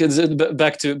yeah, like it's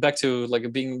back to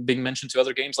like being mentioned to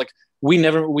other games. Like we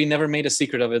never made a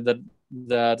secret of it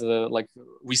that like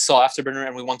we saw Afterburner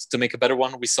and we wanted to make a better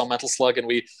one. We saw Metal Slug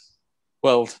and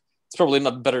it's probably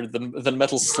not better than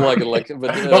Metal Slug, like,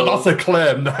 but that's a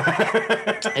claim.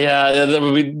 Yeah, that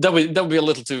would be a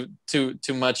little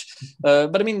too much.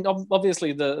 But I mean,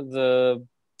 obviously the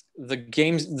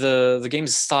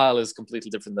game's style is completely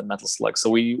different than Metal Slug. So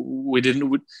we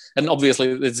didn't, and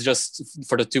obviously it's just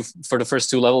for the first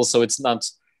two levels. So it's not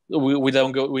we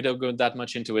don't go that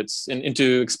much into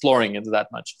into exploring it that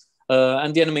much.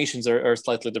 And the animations are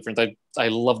slightly different. I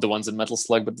love the ones in Metal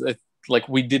Slug, but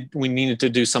we needed to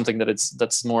do something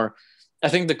that's more. I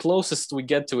think the closest we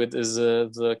get to it is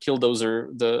the Killdozer,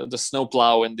 the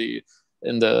snowplow in the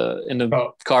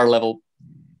car level.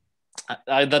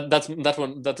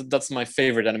 That's my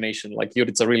favorite animation. Like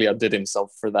Yuritsa really outdid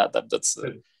himself for that.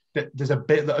 There's a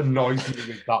bit that annoys me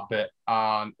with that bit,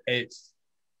 and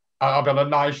I'll be on a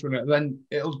nice run, and then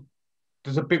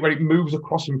there's a bit where it moves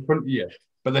across in front of you,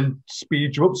 but then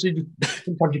speeds you up, so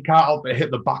sometimes you can't help but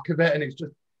hit the back of it, and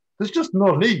there's just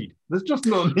no need. There's just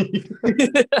no need.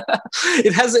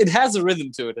 It has a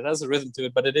rhythm to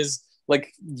it. But it is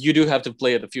like you do have to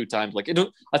play it a few times. Like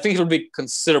I think it would be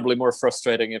considerably more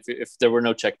frustrating if there were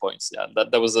no checkpoints. Yeah,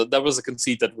 that was a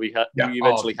conceit that we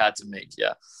eventually had to make.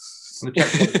 Yeah, and the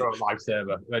checkpoints are a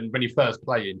lifesaver when you're first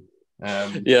playing.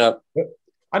 Yeah,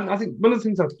 and I think one of the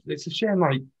things it's a shame,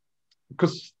 like,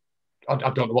 because I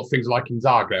don't know what things are like in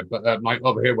Zagreb, but like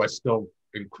over here we're still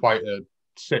in quite a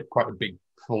big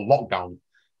full lockdown.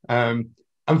 And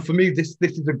for me, this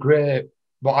is a great,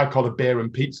 what I call a beer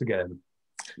and pizza game.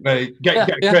 Get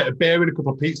a beer and a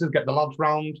couple of pizzas, get the lads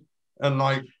round, and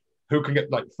like who can get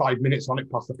like 5 minutes on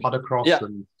it, pass the pad across. Yeah.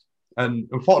 And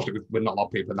unfortunately, we're not a lot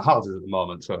of people in the houses at the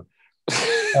moment, so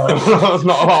that's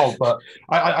not allowed. But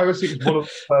I always think it's one of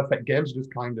the perfect games.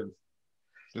 Just kind of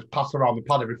pass around the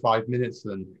pad every 5 minutes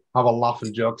and have a laugh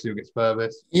and joke, see who gets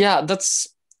furthest. Yeah, that's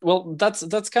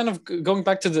kind of going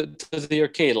back to the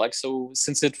arcade. Like, so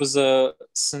since it was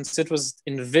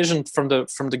envisioned from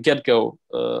the get-go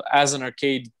as an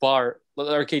arcade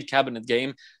cabinet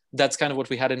game, that's kind of what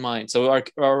we had in mind. So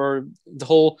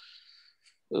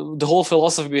the whole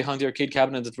philosophy behind the arcade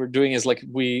cabinet that we're doing is like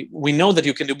we know that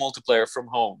you can do multiplayer from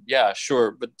home. Yeah,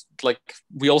 sure, but like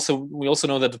we also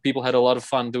know that people had a lot of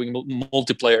fun doing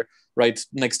multiplayer right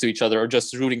next to each other, or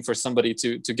just rooting for somebody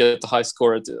to get the high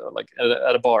score at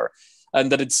a bar, and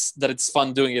that it's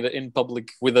fun doing it in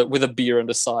public with a beer on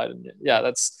the side. And yeah,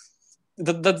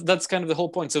 that's kind of the whole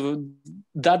point. So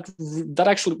that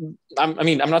actually, I'm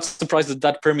not surprised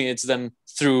that permeates then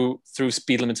through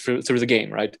speed limits through the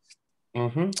game, right?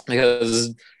 Mm-hmm.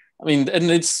 Because I mean, and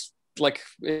it's like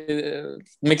it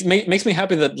makes me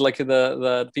happy that like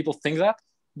the people think that,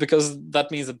 because that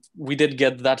means that we did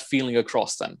get that feeling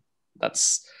across. Then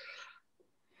that's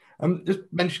just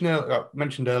mentioned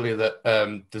earlier that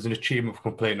there's an achievement for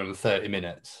completing under 30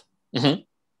 minutes. Mm-hmm.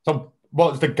 So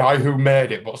what's the guy who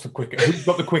made it? Who's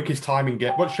got the quickest time in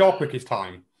game? What's your quickest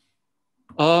time?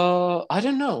 I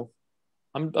don't know.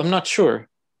 I'm not sure.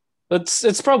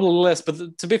 It's probably less,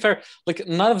 but to be fair, like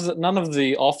none of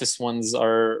the office times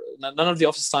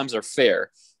are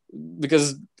fair,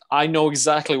 because I know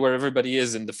exactly where everybody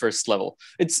is in the first level.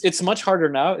 It's much harder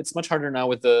now. It's much harder now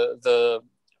with the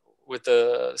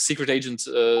secret agent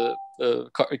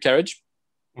carriage.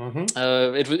 Mm-hmm.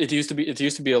 It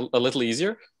used to be a little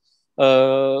easier,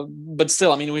 but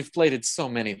still, I mean, we've played it so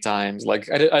many times.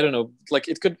 Like I don't know, like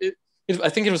I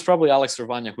think it was probably Alex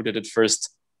Ravanya who did it first.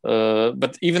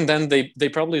 But even then, they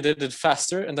probably did it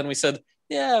faster, and then we said,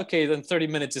 yeah, okay, then 30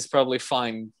 minutes is probably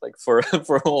fine, like for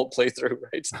a whole playthrough,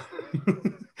 right?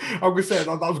 I was going to say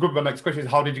that was good. My next question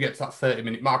is, how did you get to that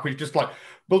 30-minute mark? Was it just like,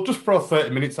 we'll just throw 30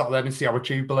 minutes out there and see how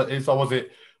achievable it is, or was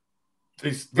it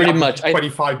It's pretty much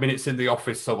 25 minutes in the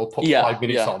office, so we'll put 5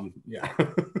 minutes on. Yeah.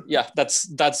 Yeah,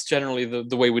 that's generally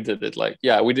the way we did it. Like,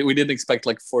 yeah, we didn't expect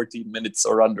like 14 minutes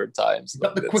or under times. Is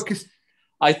that the quickest?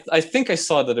 I think I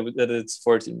saw that it's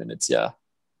 14 minutes. Yeah,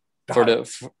 for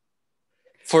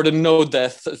the no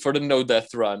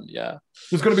death run. Yeah,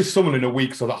 there's going to be someone in a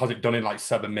week so that has it done in like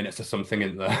 7 minutes or something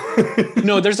in there.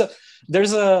 No, there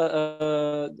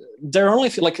are only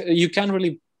like you can't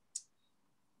really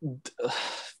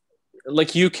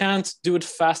like you can't do it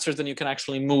faster than you can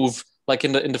actually move. Like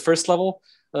in the first level,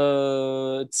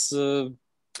 it's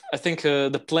I think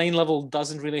the plane level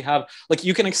doesn't really have like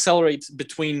you can accelerate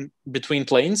between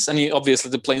planes, and obviously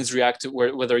the planes react to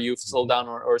whether you slow down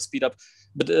or speed up.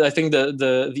 But I think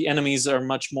the enemies are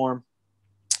much more.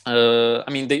 I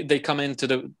mean, they come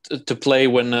into to play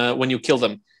when you kill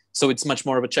them. So it's much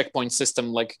more of a checkpoint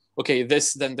system. Like, okay,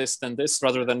 this, then this, then this,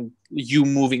 rather than you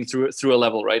moving through a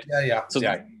level, right? Yeah. So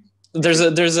yeah. There's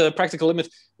a practical limit.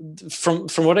 From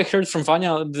what I heard from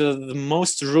Vanya, the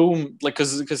most room, like,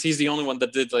 because he's the only one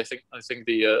that did, I think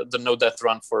the no death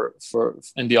run for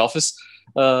in the office.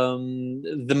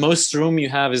 The most room you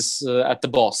have is at the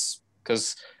boss,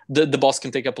 because the boss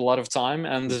can take up a lot of time,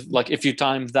 and like if you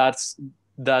time that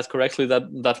correctly,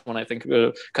 that one I think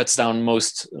cuts down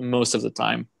most of the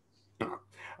time.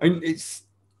 I mean, it's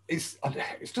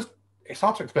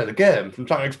hard to explain the game. I'm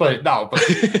trying to explain it now, but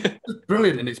it's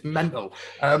brilliant and it's mental.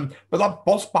 But that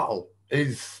boss battle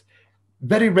is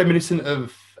very reminiscent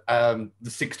of the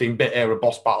 16-bit era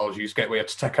boss battles you used to get where you had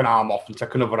to take an arm off and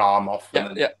take another arm off,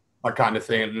 and that kind of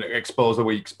thing, and expose a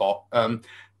weak spot.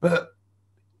 But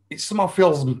it somehow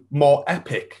feels more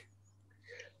epic.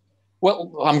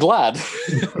 Well, I'm glad.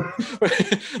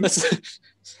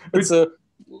 It's a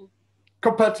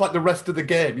compared to like the rest of the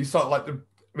game, you sort of like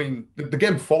the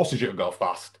game forces you to go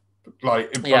fast.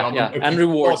 Like and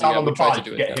rewards you on the bike,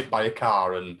 you get hit by a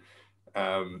car, and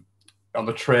on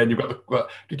the train you've got the.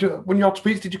 When you're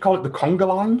tweets, did you call it the conga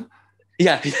line?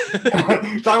 Yeah.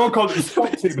 I won't call it the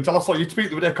spot team until I saw you tweet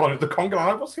the video calling it the conga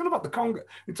line. What's the about the conga?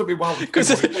 It took me a while because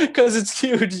it's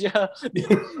huge. Yeah.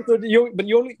 But you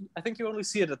only, I think you only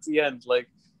see it at the end. Like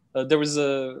there was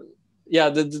a. Yeah,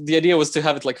 the idea was to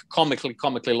have it like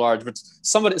comically large, but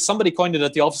somebody coined it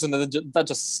at the office, and then that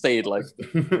just stayed. Like,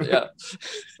 yeah.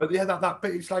 But yeah, that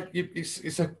bit, it's like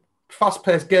it's a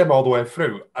fast-paced game all the way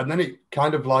through, and then it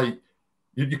kind of like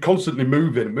you're constantly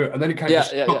moving, and then it kind of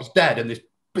just stops dead in this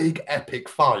big epic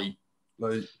fight.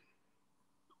 Like,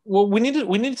 well, we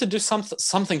needed to do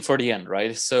something for the end,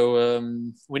 right? So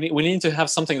we need to have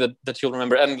something that you'll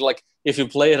remember, and like if you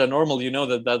play it a normal, you know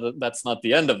that's not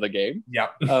the end of the game. Yeah.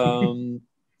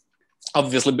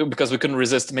 Obviously, because we couldn't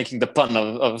resist making the pun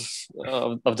of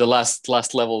the last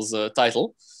level's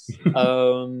title.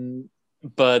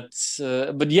 But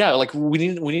yeah, like we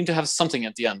need to have something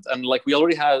at the end, and like we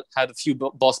already had a few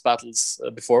boss battles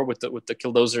before with the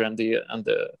killdozer and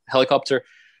the helicopter.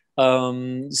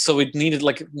 So it needed,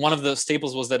 like, one of the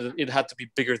staples was that it had to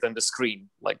be bigger than the screen.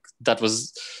 Like that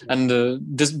was, and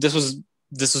this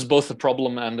was both a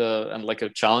problem and like a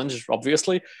challenge,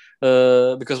 obviously,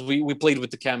 because we played with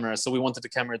the camera, so we wanted the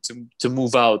camera to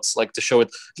move out, like to show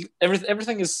it.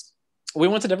 Everything is. We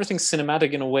wanted everything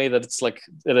cinematic in a way that it's like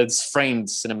that it's framed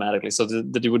cinematically, so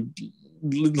that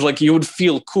you would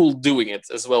feel cool doing it,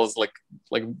 as well as like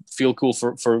feel cool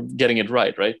for getting it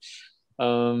right.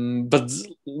 But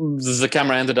the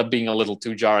camera ended up being a little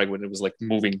too jarring when it was like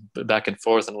moving back and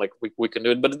forth, and like we can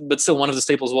do it, but still one of the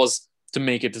staples was to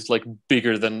make it like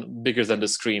bigger than the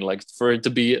screen, like for it to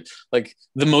be like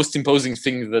the most imposing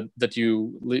thing that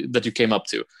you came up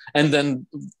to. And then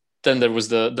there was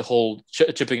the whole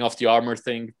chipping off the armor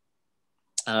thing,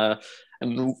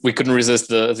 and we couldn't resist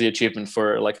the achievement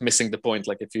for like missing the point.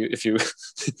 Like if you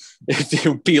if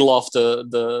you peel off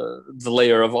the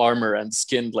layer of armor and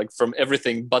skin, like from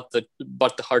everything but the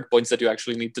hard points that you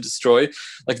actually need to destroy,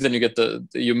 like then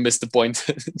you miss the point.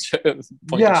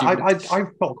 I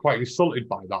felt quite insulted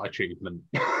by that achievement.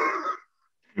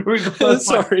 It was the first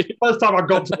time I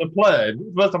got to the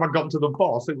plane, first time I got to the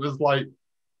boss, it was like,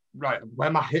 right, where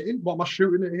am I hitting? What am I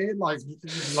shooting at here? Like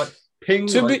ping.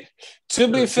 To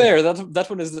be fair,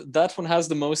 that one has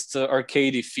the most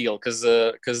arcadey feel, because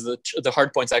the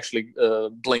hard points actually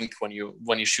blink when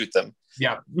you shoot them.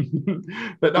 Yeah,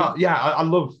 but I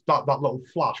love that little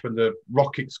flash when the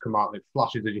rockets come out. It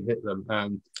flashes as you hit them.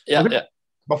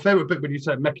 My favorite bit when you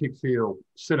said make it feel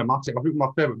cinematic. I think my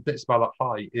favorite bits about that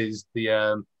fight is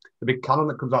the big cannon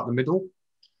that comes out the middle.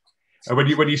 And when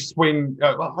you swing,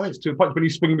 I think it's 2 points. When you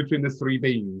swing between the three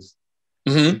beams,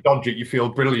 dodge it, you feel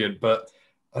brilliant. But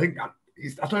I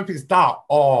don't know if it's that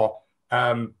or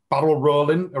barrel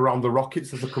rolling around the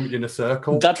rockets as they're coming in a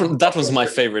circle. That was my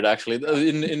favorite, actually.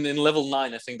 In level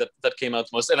 9, I think that came out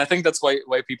most, and I think that's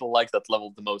why people like that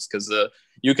level the most, because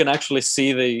you can actually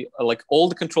see all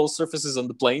the control surfaces on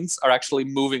the planes are actually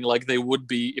moving like they would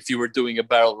be if you were doing a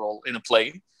barrel roll in a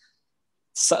plane.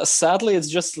 Sadly, it's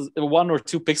just 1 or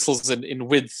 2 pixels in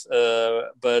width,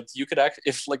 but you could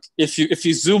if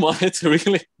you zoom on it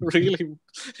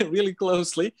really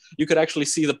closely, you could actually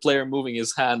see the player moving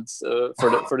his hands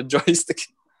for the joystick.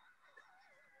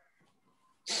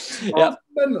 Yeah,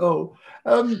 mental.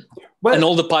 And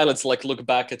all the pilots look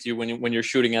back at you when you're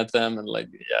shooting at them, and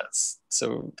yes,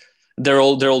 so they're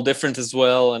all different as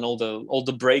well, and all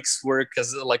the brakes work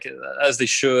as they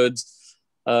should,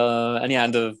 and yeah,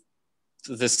 and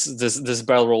this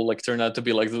barrel roll turned out to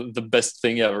be the best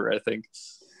thing ever, I think.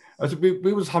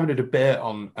 We was having a debate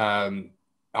on.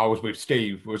 I was with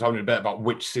Steve. We was having a debate about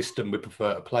which system we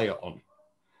prefer to play it on.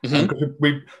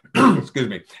 We excuse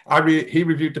me. He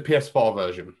reviewed the PS4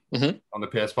 version on the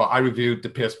PS4. I reviewed the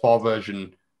PS4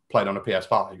 version played on a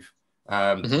PS5,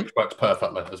 which works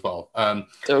perfectly as well. I'm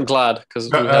glad, because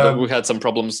we had some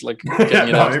problems getting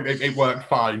it out. It worked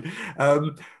fine.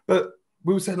 But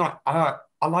we were saying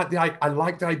I like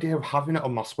the idea of having it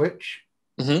on my Switch,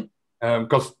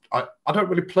 because I don't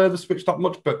really play the Switch that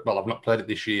much. But I've not played it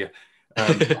this year.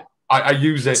 I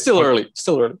use it. Still early.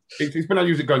 It's when I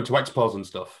use it going to expos and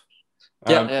stuff.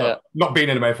 Yeah. Not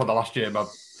being anywhere for the last year,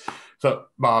 so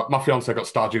my fiance got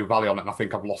Stardew Valley on it, and I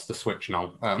think I've lost the Switch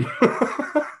now.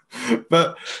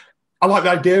 But I like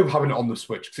the idea of having it on the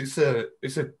Switch, because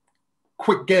it's a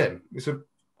quick game. It's a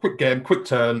quick game, quick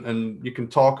turn, and you can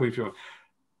talk if you want.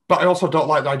 But I also don't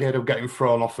like the idea of getting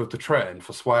thrown off of the train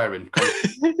for swearing.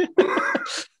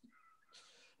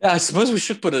 Yeah, I suppose we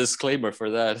should put a disclaimer for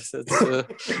that.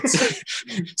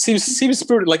 Seems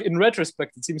prudent. In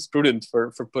retrospect, it seems prudent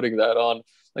for putting that on.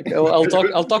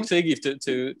 I'll talk to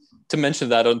Iggy to mention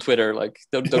that on Twitter.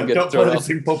 Don't get thrown off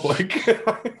in public.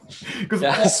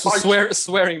 Yeah,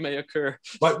 swearing may occur.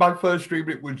 My first stream,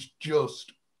 it was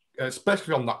just,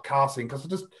 especially on that car scene,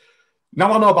 because now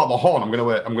I know about the horn, I'm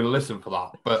gonna listen for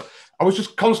that. But I was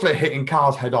just constantly hitting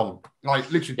cars head on,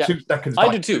 literally 2 seconds. I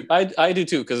do too. I do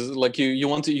too, because you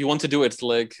want to do it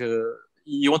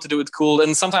you want to do it cool,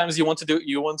 and sometimes you want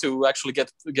to actually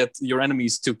get your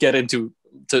enemies to get into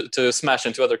to smash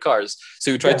into other cars.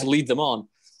 So you try to lead them on.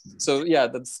 So yeah,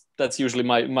 that's usually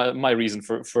my reason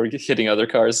for hitting other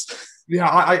cars. Yeah,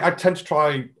 I tend to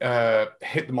try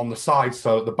hit them on the side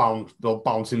so they'll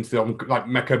bounce into them,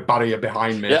 make a barrier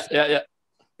behind me. Yeah.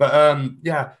 But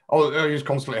I just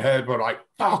constantly heard, but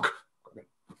fuck,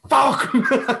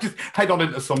 I just head on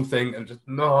into something and just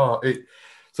no.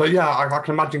 So yeah, I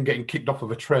can imagine getting kicked off of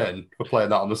a train for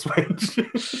playing that on the Switch.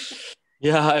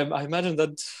 Yeah, I imagine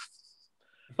that.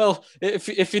 Well,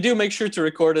 if you do, make sure to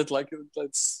record it.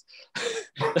 Let's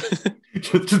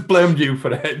just blame you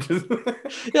for it.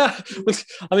 Yeah,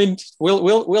 I mean,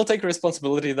 we'll take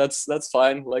responsibility. That's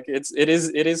fine. It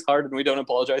is hard, and we don't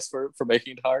apologize for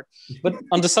making it hard. But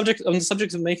on the subject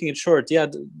of making it short, yeah,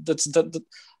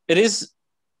 it is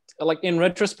in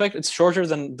retrospect, it's shorter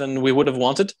than we would have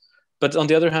wanted. But on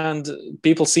the other hand,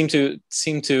 people seem to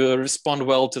respond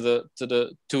well to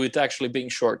it actually being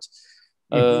short.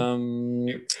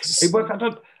 It works.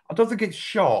 I don't think it's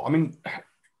short. I mean,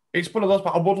 it's one of those,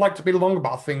 but I would like to be longer,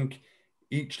 but I think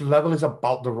each level is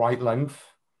about the right length.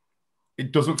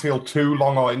 It doesn't feel too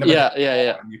long, or yeah.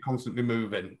 You're constantly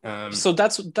moving. So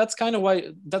that's kind of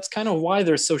why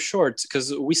they're so short,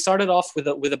 because we started off with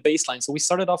a baseline. So we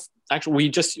started off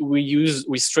actually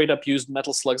we straight up used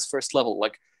Metal Slug's first level.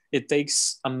 It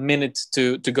takes a minute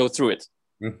to go through it,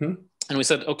 and we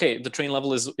said, okay, the train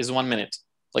level is 1 minute.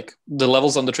 The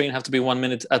levels on the train have to be 1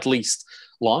 minute at least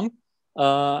long.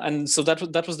 And so that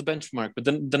was the benchmark. But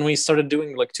then we started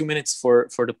doing 2 minutes for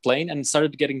the plane, and it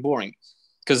started getting boring,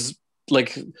 because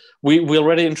we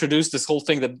already introduced this whole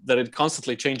thing that it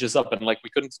constantly changes up, and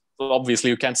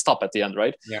you can't stop at the end,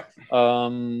 right? Yeah.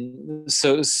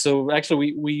 So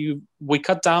actually we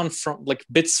cut down from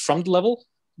bits from the level,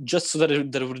 just so that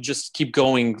it would just keep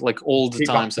going all the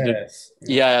time. So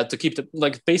to keep the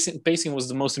pacing was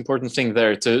the most important thing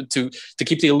there, to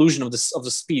keep the illusion of the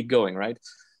speed going, right?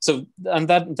 So, and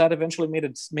that eventually made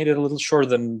it a little shorter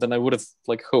than I would have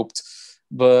hoped.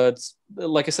 But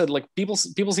like I said, people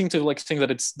seem to think that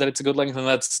it's a good length, and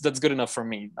that's good enough for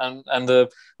me. And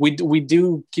we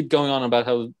do keep going on about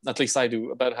how, at least I do,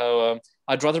 about how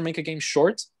I'd rather make a game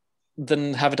short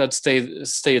than have it outstay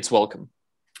its welcome.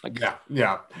 It's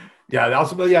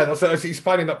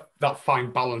finding that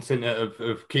fine balance in it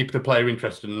of keeping the player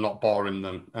interested and not boring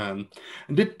them. And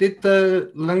did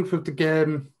the length of the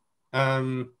game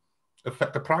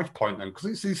affect the price point then?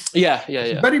 Because it's Yeah.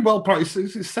 very well priced.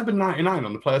 It's $7.99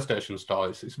 on the PlayStation Store.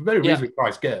 It's a very reasonably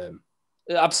priced game.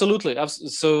 Absolutely.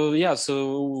 So yeah,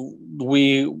 so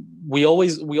we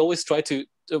always try to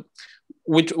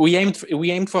we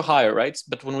aimed for higher, right?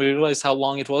 But when we realized how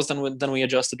long it was, then we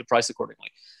adjusted the price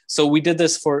accordingly. So we did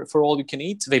this for all you can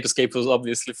eat. Vape Escape was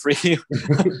obviously free,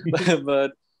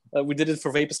 but we did it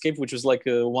for Vape Escape, which was like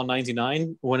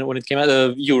 $1.99 when it came out,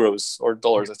 euros or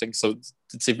dollars, I think. So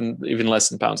it's even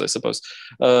less in pounds, I suppose.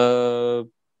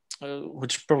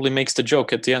 Which probably makes the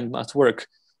joke at the end not work.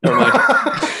 Never mind.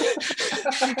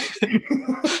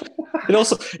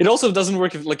 It also doesn't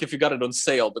work if you got it on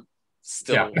sale, but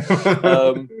still.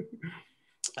 Yeah.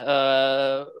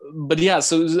 But yeah,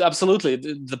 so absolutely,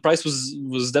 the price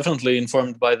was definitely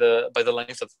informed by the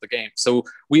length of the game. So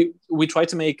we try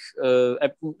to make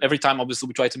every time, obviously,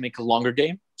 we try to make a longer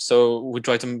game. So we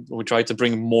try to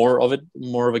bring more of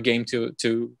a game to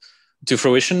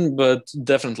fruition. But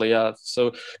definitely, yeah.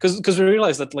 So because we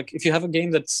realize that like if you have a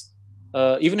game that's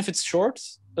even if it's short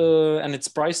and it's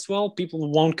priced well, people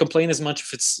won't complain as much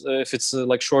if it's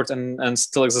like short and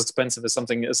still as expensive as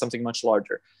something much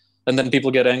larger. And then people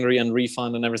get angry and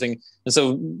refund and everything. And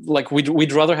so like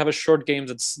we'd rather have a short game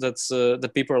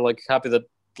that people are like happy that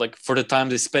like for the time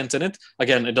they spent in it.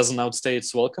 Again, it doesn't outstay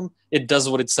its welcome. It does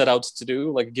what it set out to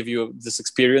do, like give you this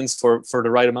experience for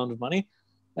the right amount of money.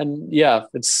 And yeah,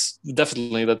 it's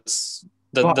definitely that's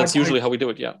usually how we do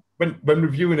it. Yeah. When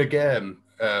reviewing a game,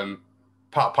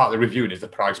 part of the reviewing is the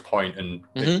price point and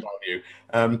its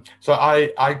value. So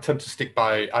I tend to stick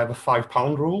by. I have a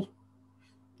 £5 rule,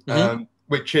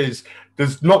 which is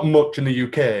there's not much in the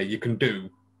UK you can do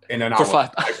in an hour for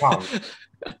 £5.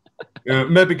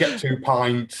 Maybe get 2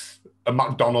 pints, a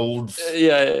McDonald's.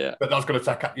 Yeah. But that's going to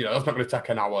take that's not going to take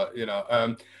an hour.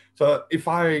 So if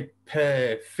I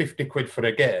pay 50 quid for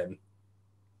a game,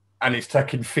 and it's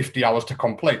taking 50 hours to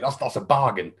complete, that's a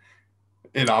bargain.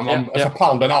 It's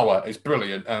 £1 an hour. It's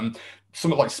brilliant.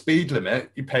 Something like Speed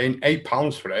Limit, you're paying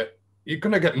 £8 for it. You're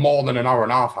going to get more than an hour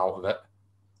and a half out of it.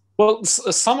 Well,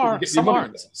 some aren't.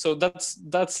 So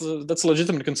that's a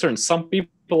legitimate concern. Some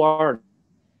people are.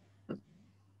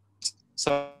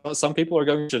 So some people are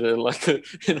going to like in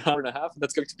an hour and a half.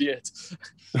 That's going to be it.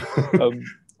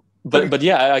 But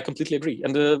yeah, I completely agree.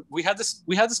 And we had this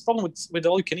problem with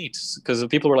all you can eat because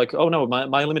people were like, oh no,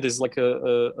 my limit is like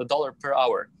a dollar per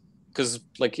hour. Because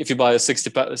like if you buy a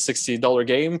 $60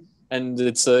 game and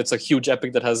it's a huge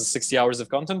epic that has 60 hours of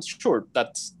content, sure,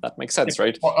 that makes sense,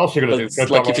 right? What else are you gonna do?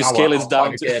 Like if you scale it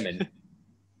down to gaming,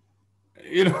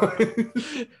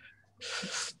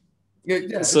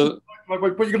 yeah. So like,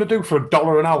 what are you gonna do for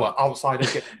 $1 an hour outside of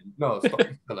gaming? No, it's not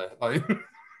silly.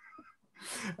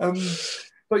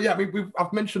 But yeah,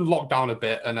 I've mentioned lockdown a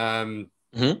bit and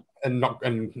not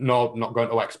going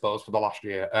to expos for the last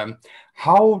year.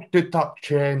 How did that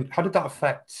change? How did that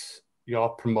affect your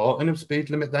promoting of Speed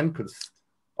Limit then? Because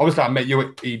obviously I met you at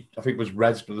I think it was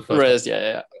Res for the first. Res,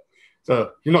 yeah.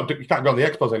 So you can't go on the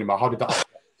expos anymore. How did that?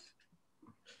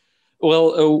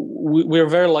 Well, we're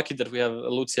very lucky that we have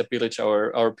Lucia Pilic,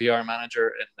 our PR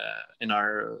manager in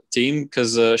our team,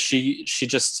 because she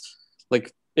just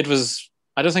like it was.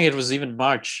 I don't think it was even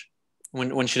March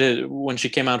when she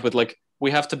came out with like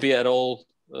we have to be at all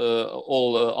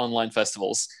online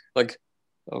festivals. Like,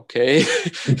 okay,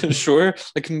 sure,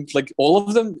 like all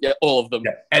of them, yeah, all of them,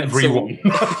 yeah, everyone.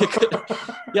 So,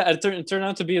 yeah, it turned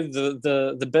out to be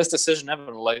the best decision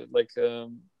ever.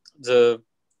 The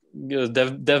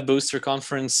Dev Booster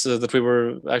conference that we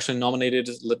were actually nominated,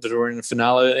 that we were in the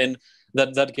finale in,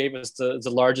 that gave us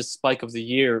the largest spike of the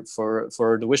year for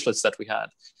the wish list that we had.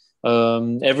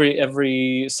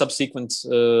 Every subsequent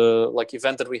like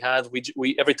event that we had,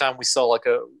 we every time we saw like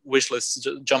a wish list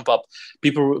jump up,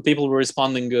 people were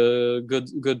responding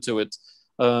good to it.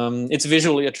 It's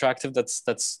visually attractive.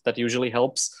 That usually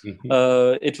helps.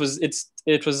 It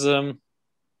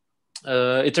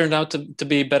turned out to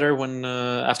be better when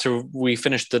after we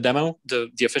finished the demo,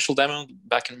 the official demo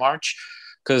back in March.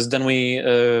 Because then we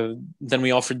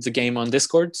offered the game on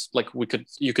Discord. Like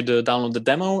you could download the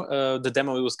demo. The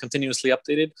demo was continuously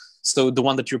updated. So the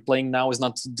one that you're playing now is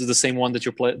not the same one that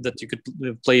you could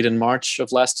play it in March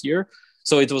of last year.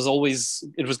 So it was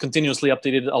continuously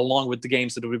updated along with the game,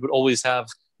 so that we would always have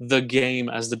the game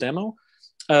as the demo.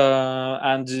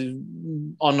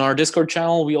 And on our Discord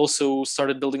channel, we also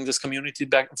started building this community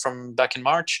back in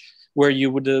March, where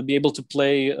you would be able to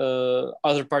play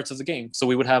other parts of the game. So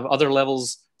we would have other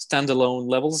levels standalone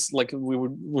levels. Like we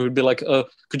would be like,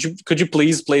 could you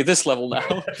please play this level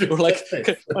now? We're like,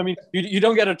 I mean, you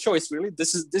don't get a choice really.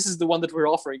 This is the one that we're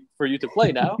offering for you to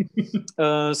play now,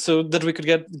 so that we could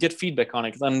get feedback on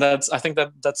it. And I think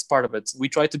that's part of it. We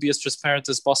try to be as transparent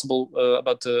as possible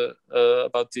about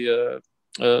the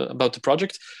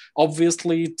project.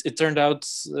 Obviously, it turned out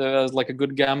like a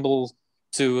good gamble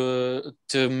to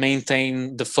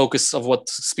maintain the focus of what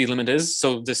speed limit is.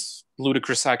 So this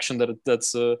ludicrous action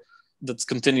that's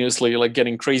continuously like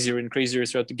getting crazier and crazier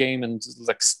throughout the game and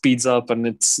like speeds up and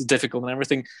it's difficult and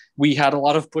everything. We had a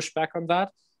lot of pushback on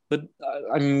that, but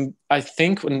I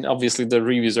think, and obviously the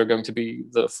reviews are going to be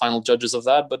the final judges of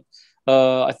that, but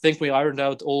I think we ironed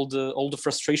out all the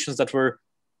frustrations that were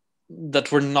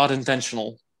not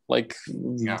intentional. Like,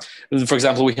 for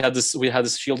example, we had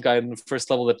this shield guy in the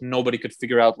first level that nobody could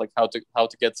figure out like how to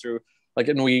get through. Like,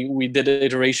 and we did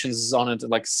iterations on it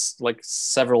like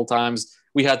several times.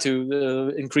 We had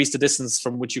to increase the distance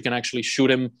from which you can actually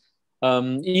shoot him.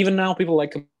 Even now, people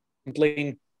like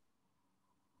complain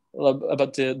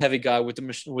about the heavy guy with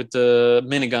the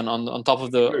minigun on top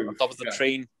of the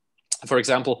train, for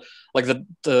example. Like that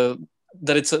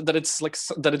it's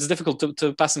difficult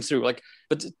to pass him through. Like,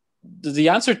 but the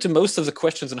answer to most of the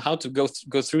questions on how to go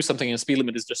through something in a speed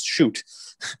limit is just shoot.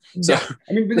 So yeah.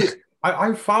 I mean,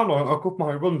 I found on a couple of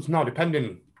my runs now,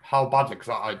 depending how badly, because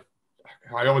I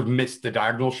always miss the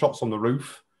diagonal shots on the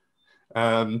roof.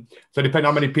 So depending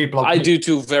how many people I do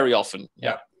too very often.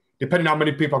 Yeah. Depending how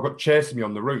many people I've got chasing me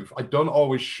on the roof, I don't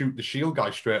always shoot the shield guy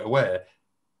straight away.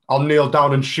 I'll kneel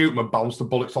down and shoot him and bounce the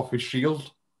bullets off his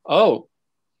shield. Oh.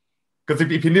 Because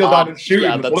if you kneel down and shoot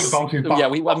him, the bullet bounces back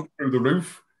through the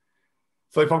roof.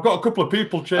 So if I've got a couple of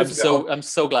people chasing I'm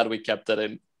so glad we kept that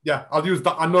in. Yeah, I'll use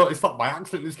that. I noticed that by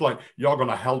accident. It's like, you're going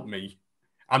to help me.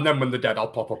 And then when they're dead, I'll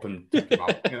pop up and take them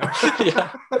out. You know?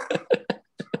 Yeah.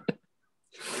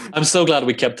 I'm so glad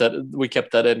we kept that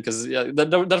in, because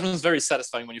that was very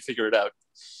satisfying when you figure it out.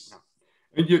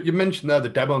 You mentioned there the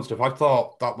demo and stuff. I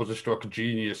thought that was a stroke of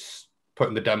genius,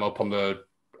 putting the demo up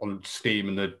on Steam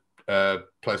and the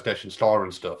PlayStation Store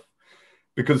and stuff.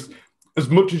 Because as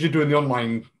much as you're doing the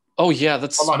online... Oh, yeah,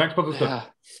 that's... Online Xbox stuff,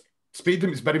 Speed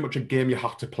Limit is very much a game you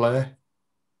have to play.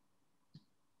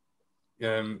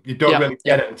 You don't really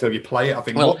get it until you play it. I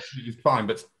think it's fine,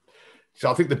 but so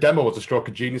I think the demo was a stroke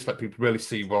of genius, let people really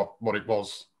see what it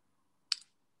was.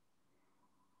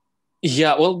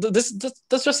 Yeah, well, that's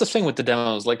just the thing with the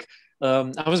demos. Like,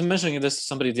 I was mentioning this to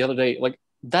somebody the other day. Like,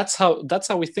 that's how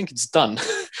we think it's done.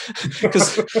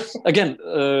 Because again,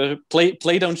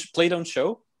 play don't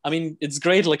show. I mean, it's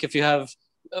great. Like, if you have,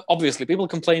 obviously, people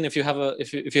complain if you have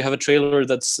a trailer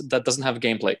that doesn't have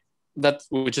gameplay.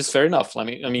 Which is fair enough. I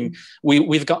mean,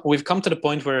 we've come to the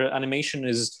point where animation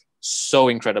is so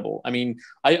incredible. I mean,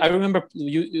 I remember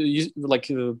you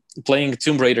playing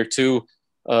Tomb Raider 2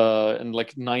 in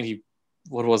like 90.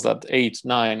 What was that? 8,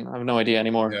 9? I have no idea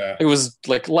anymore. Yeah. It was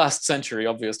like last century,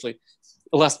 obviously,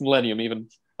 last millennium even.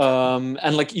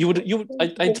 And like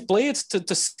I'd play it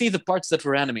to see the parts that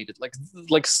were animated. Like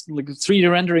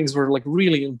 3D renderings were like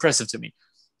really impressive to me.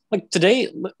 Like today,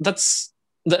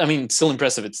 I mean, it's still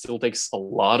impressive. It still takes a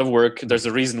lot of work. There's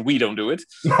a reason we don't do it.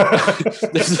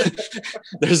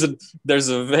 there's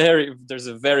a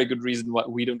very good reason why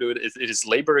we don't do it. It is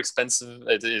labor expensive.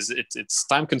 It's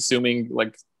time consuming.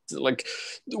 Like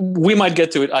we might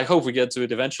get to it. I hope we get to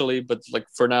it eventually. But like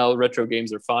for now, retro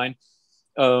games are fine.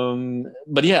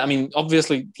 But yeah, I mean,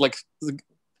 obviously, like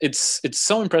it's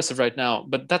so impressive right now.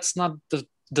 But that's not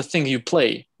the thing you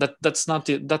play. That's not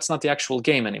the actual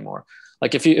game anymore.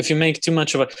 Like if you make too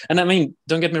much of and I mean,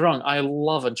 don't get me wrong, I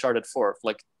love Uncharted 4.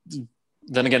 Like,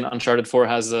 then again, Uncharted 4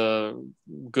 has a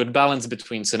good balance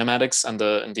between cinematics and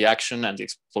the action and the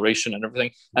exploration and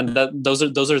everything, and those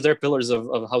are their pillars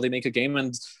of how they make a game,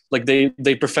 and like they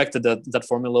perfected that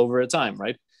formula over a time,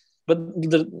 right? But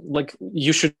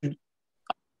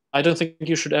I don't think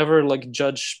you should ever like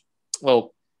judge.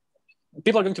 Well,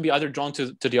 people are going to be either drawn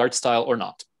to the art style or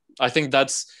not. I think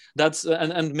that's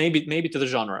and maybe to the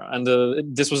genre. And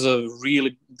this was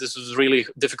really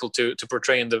difficult to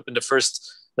portray in the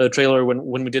first trailer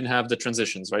when we didn't have the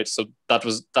transitions, right? So that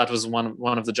was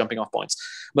one of the jumping off points.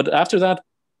 But after that,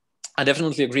 I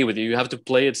definitely agree with you. You have to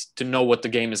play it to know what the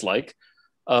game is like.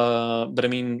 But I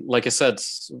mean, like I said,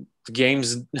 the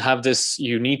games have this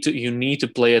you need to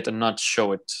play it and not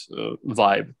show it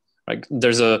vibe. Like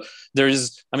there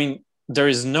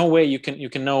is no way you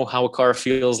can know how a car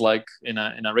feels like in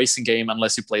a racing game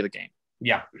unless you play the game.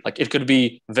 Yeah, like it could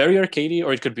be very arcadey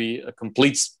or it could be a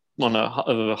complete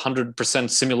 100%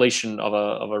 simulation of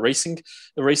a racing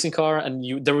car, and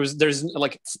there's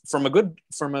like from a good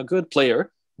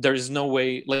player, there is no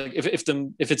way, like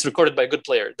if it's recorded by a good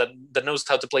player that knows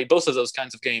how to play both of those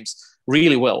kinds of games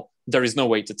really well, there is no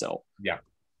way to tell. Yeah.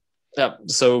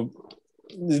 So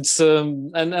it's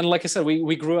and like I said,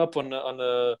 we grew up on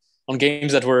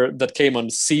games that came on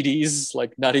CDs,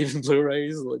 like not even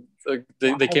Blu-rays. Like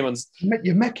they came on.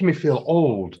 You're making me feel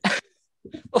old.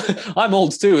 I'm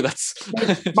old too. That's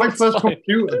my first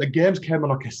computer. The games came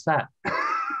on a cassette.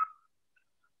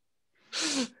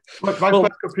 My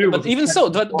first computer. But even so,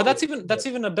 but that's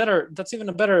even a better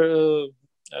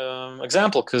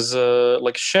example, because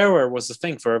like shareware was a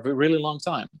thing for a really long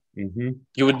time. Mm-hmm.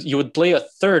 You would play a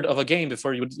third of a game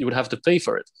before you would have to pay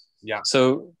for it. Yeah.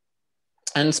 So,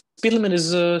 and speed limit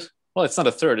is well, it's not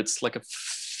a third; it's like a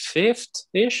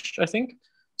fifth-ish, I think.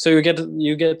 So you get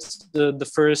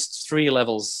the first 3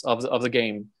 levels of the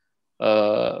game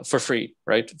for free,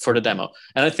 right, for the demo.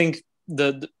 And I think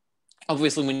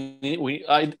obviously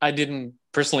I didn't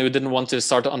want to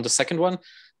start on the second one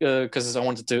because I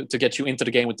wanted to get you into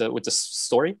the game with the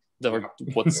story,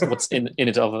 what's in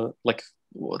it of like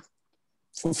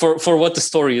for what the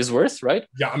story is worth, right?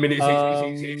 Yeah, I mean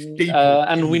it's deep,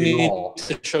 and we need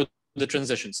to show the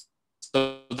transitions,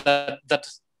 so that.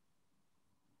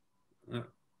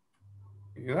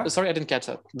 Yeah. Sorry, I didn't catch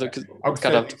that. You're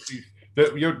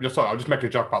sorry. I'll just make a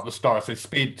joke about the story. So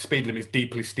speed limit is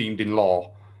deeply steamed in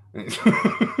lore.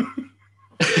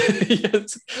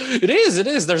 Yes, it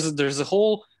is. There's a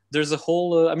whole.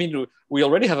 I mean, we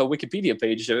already have a Wikipedia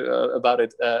page about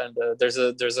it, and there's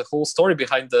a whole story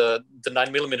behind the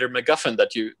 9mm MacGuffin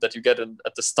that you get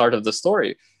at the start of the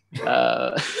story,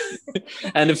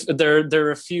 and if there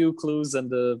are a few clues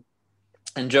and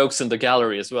jokes in the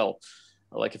gallery as well.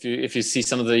 Like if you see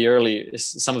some of the early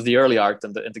art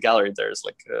in the gallery, there's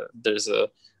a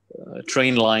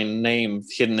train line name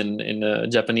hidden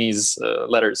in Japanese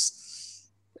letters.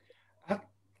 I'm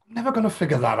never gonna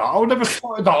figure that out. I'll never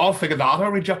find that. I'll figure that out. I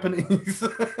read Japanese.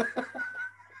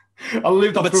 I'll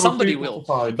leave that. But somebody will.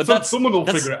 But someone will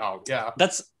figure it out. Yeah.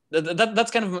 That's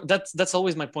kind of that's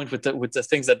always my point with the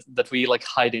things that we like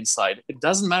hide inside. It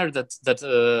doesn't matter that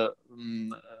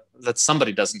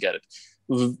somebody doesn't get it.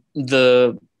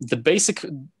 The basic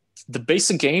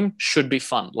game should be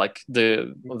fun. Like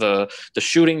the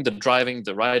shooting, the driving,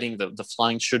 the riding, the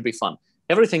flying should be fun.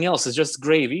 Everything else is just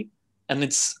gravy, and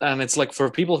it's like for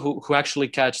people who actually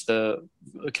catch the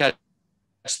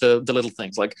little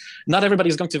things. Like not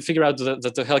everybody's going to figure out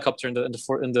that the helicopter in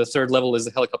the third level is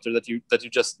the helicopter that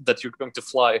you're going to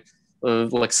fly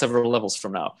like several levels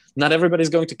from now. Not everybody's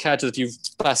going to catch that you've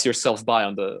passed yourself by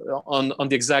on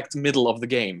the exact middle of the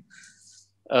game.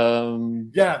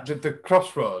 The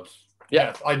crossroads. Yeah.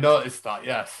 Yes, I noticed that.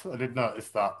 Yes, I did notice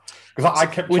that because I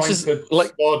kept trying to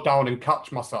slow down and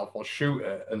catch myself or shoot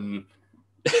it, and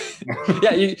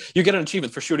yeah, you get an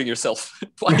achievement for shooting yourself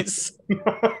twice.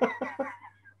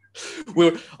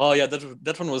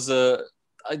 That one was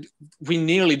we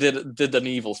nearly did an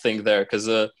evil thing there because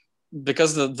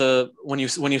when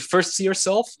you first see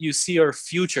yourself, you see your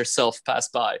future self pass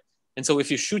by, and so if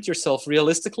you shoot yourself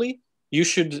realistically, you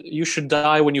should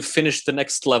die when you finish the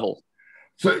next level.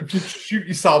 So just shoot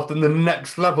yourself, then the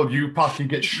next level you pass, you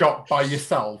get shot by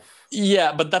yourself.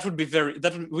 Yeah, but that would be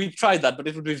we've tried that, but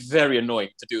it would be very annoying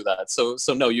to do that. So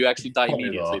no, you actually die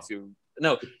immediately you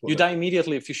die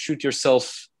immediately if you shoot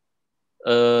yourself.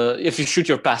 If you shoot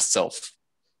your past self.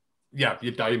 Yeah, you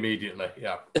die immediately.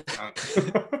 Yeah.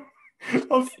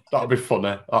 That'd be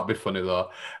funny. That'd be funny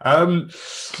though.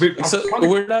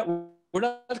 We're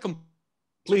not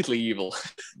completely evil.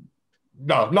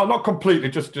 No, not completely.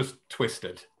 Just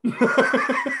twisted.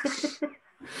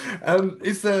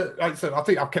 Is there? I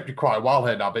think I've kept you quite a while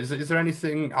here now. But is there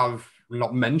anything I've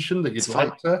not mentioned that you'd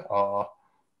like to? Or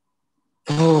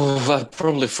oh, I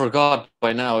probably forgot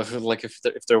by now. If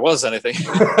there was anything.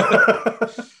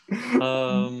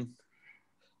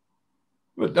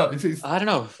 But no, I don't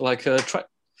know. Like try.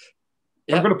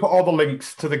 Yeah. I'm going to put all the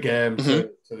links to the game,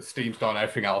 to the Steam store and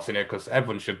everything else in here because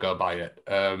everyone should go buy it.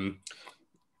 And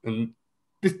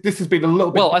this has been a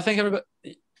little bit. Well, I think everybody.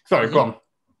 Sorry, go on.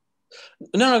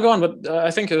 No, go on. But I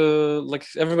think like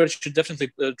everybody should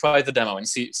definitely try the demo and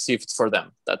see if it's for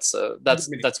them. That's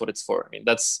what it's for. I mean,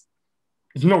 there's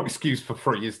no excuse for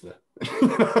free, is there?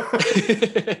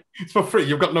 It's for free.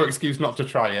 You've got no excuse not to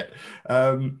try it.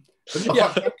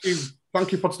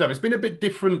 Thank you for today. It's been a bit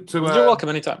different to. You're welcome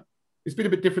anytime. It's been a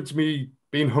bit different to me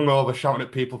being hungover, shouting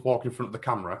at people walking in front of the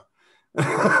camera.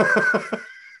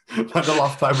 Like the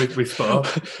last time we spoke.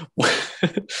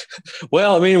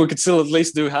 Well, I mean, we could still at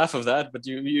least do half of that, but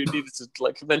you needed to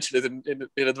like mention it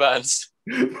in advance.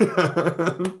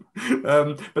 But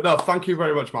no, thank you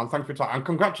very much, man. Thank you for your time and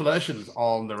congratulations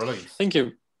on the release. Thank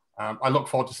you. I look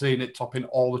forward to seeing it topping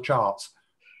all the charts.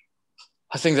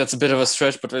 I think that's a bit of a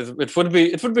stretch, but it would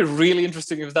be really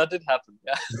interesting if that did happen.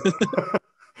 Yeah.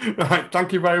 Right,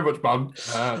 thank you very much, man.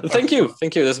 Thank you.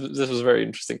 This was very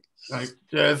interesting. Right,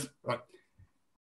 cheers. Right.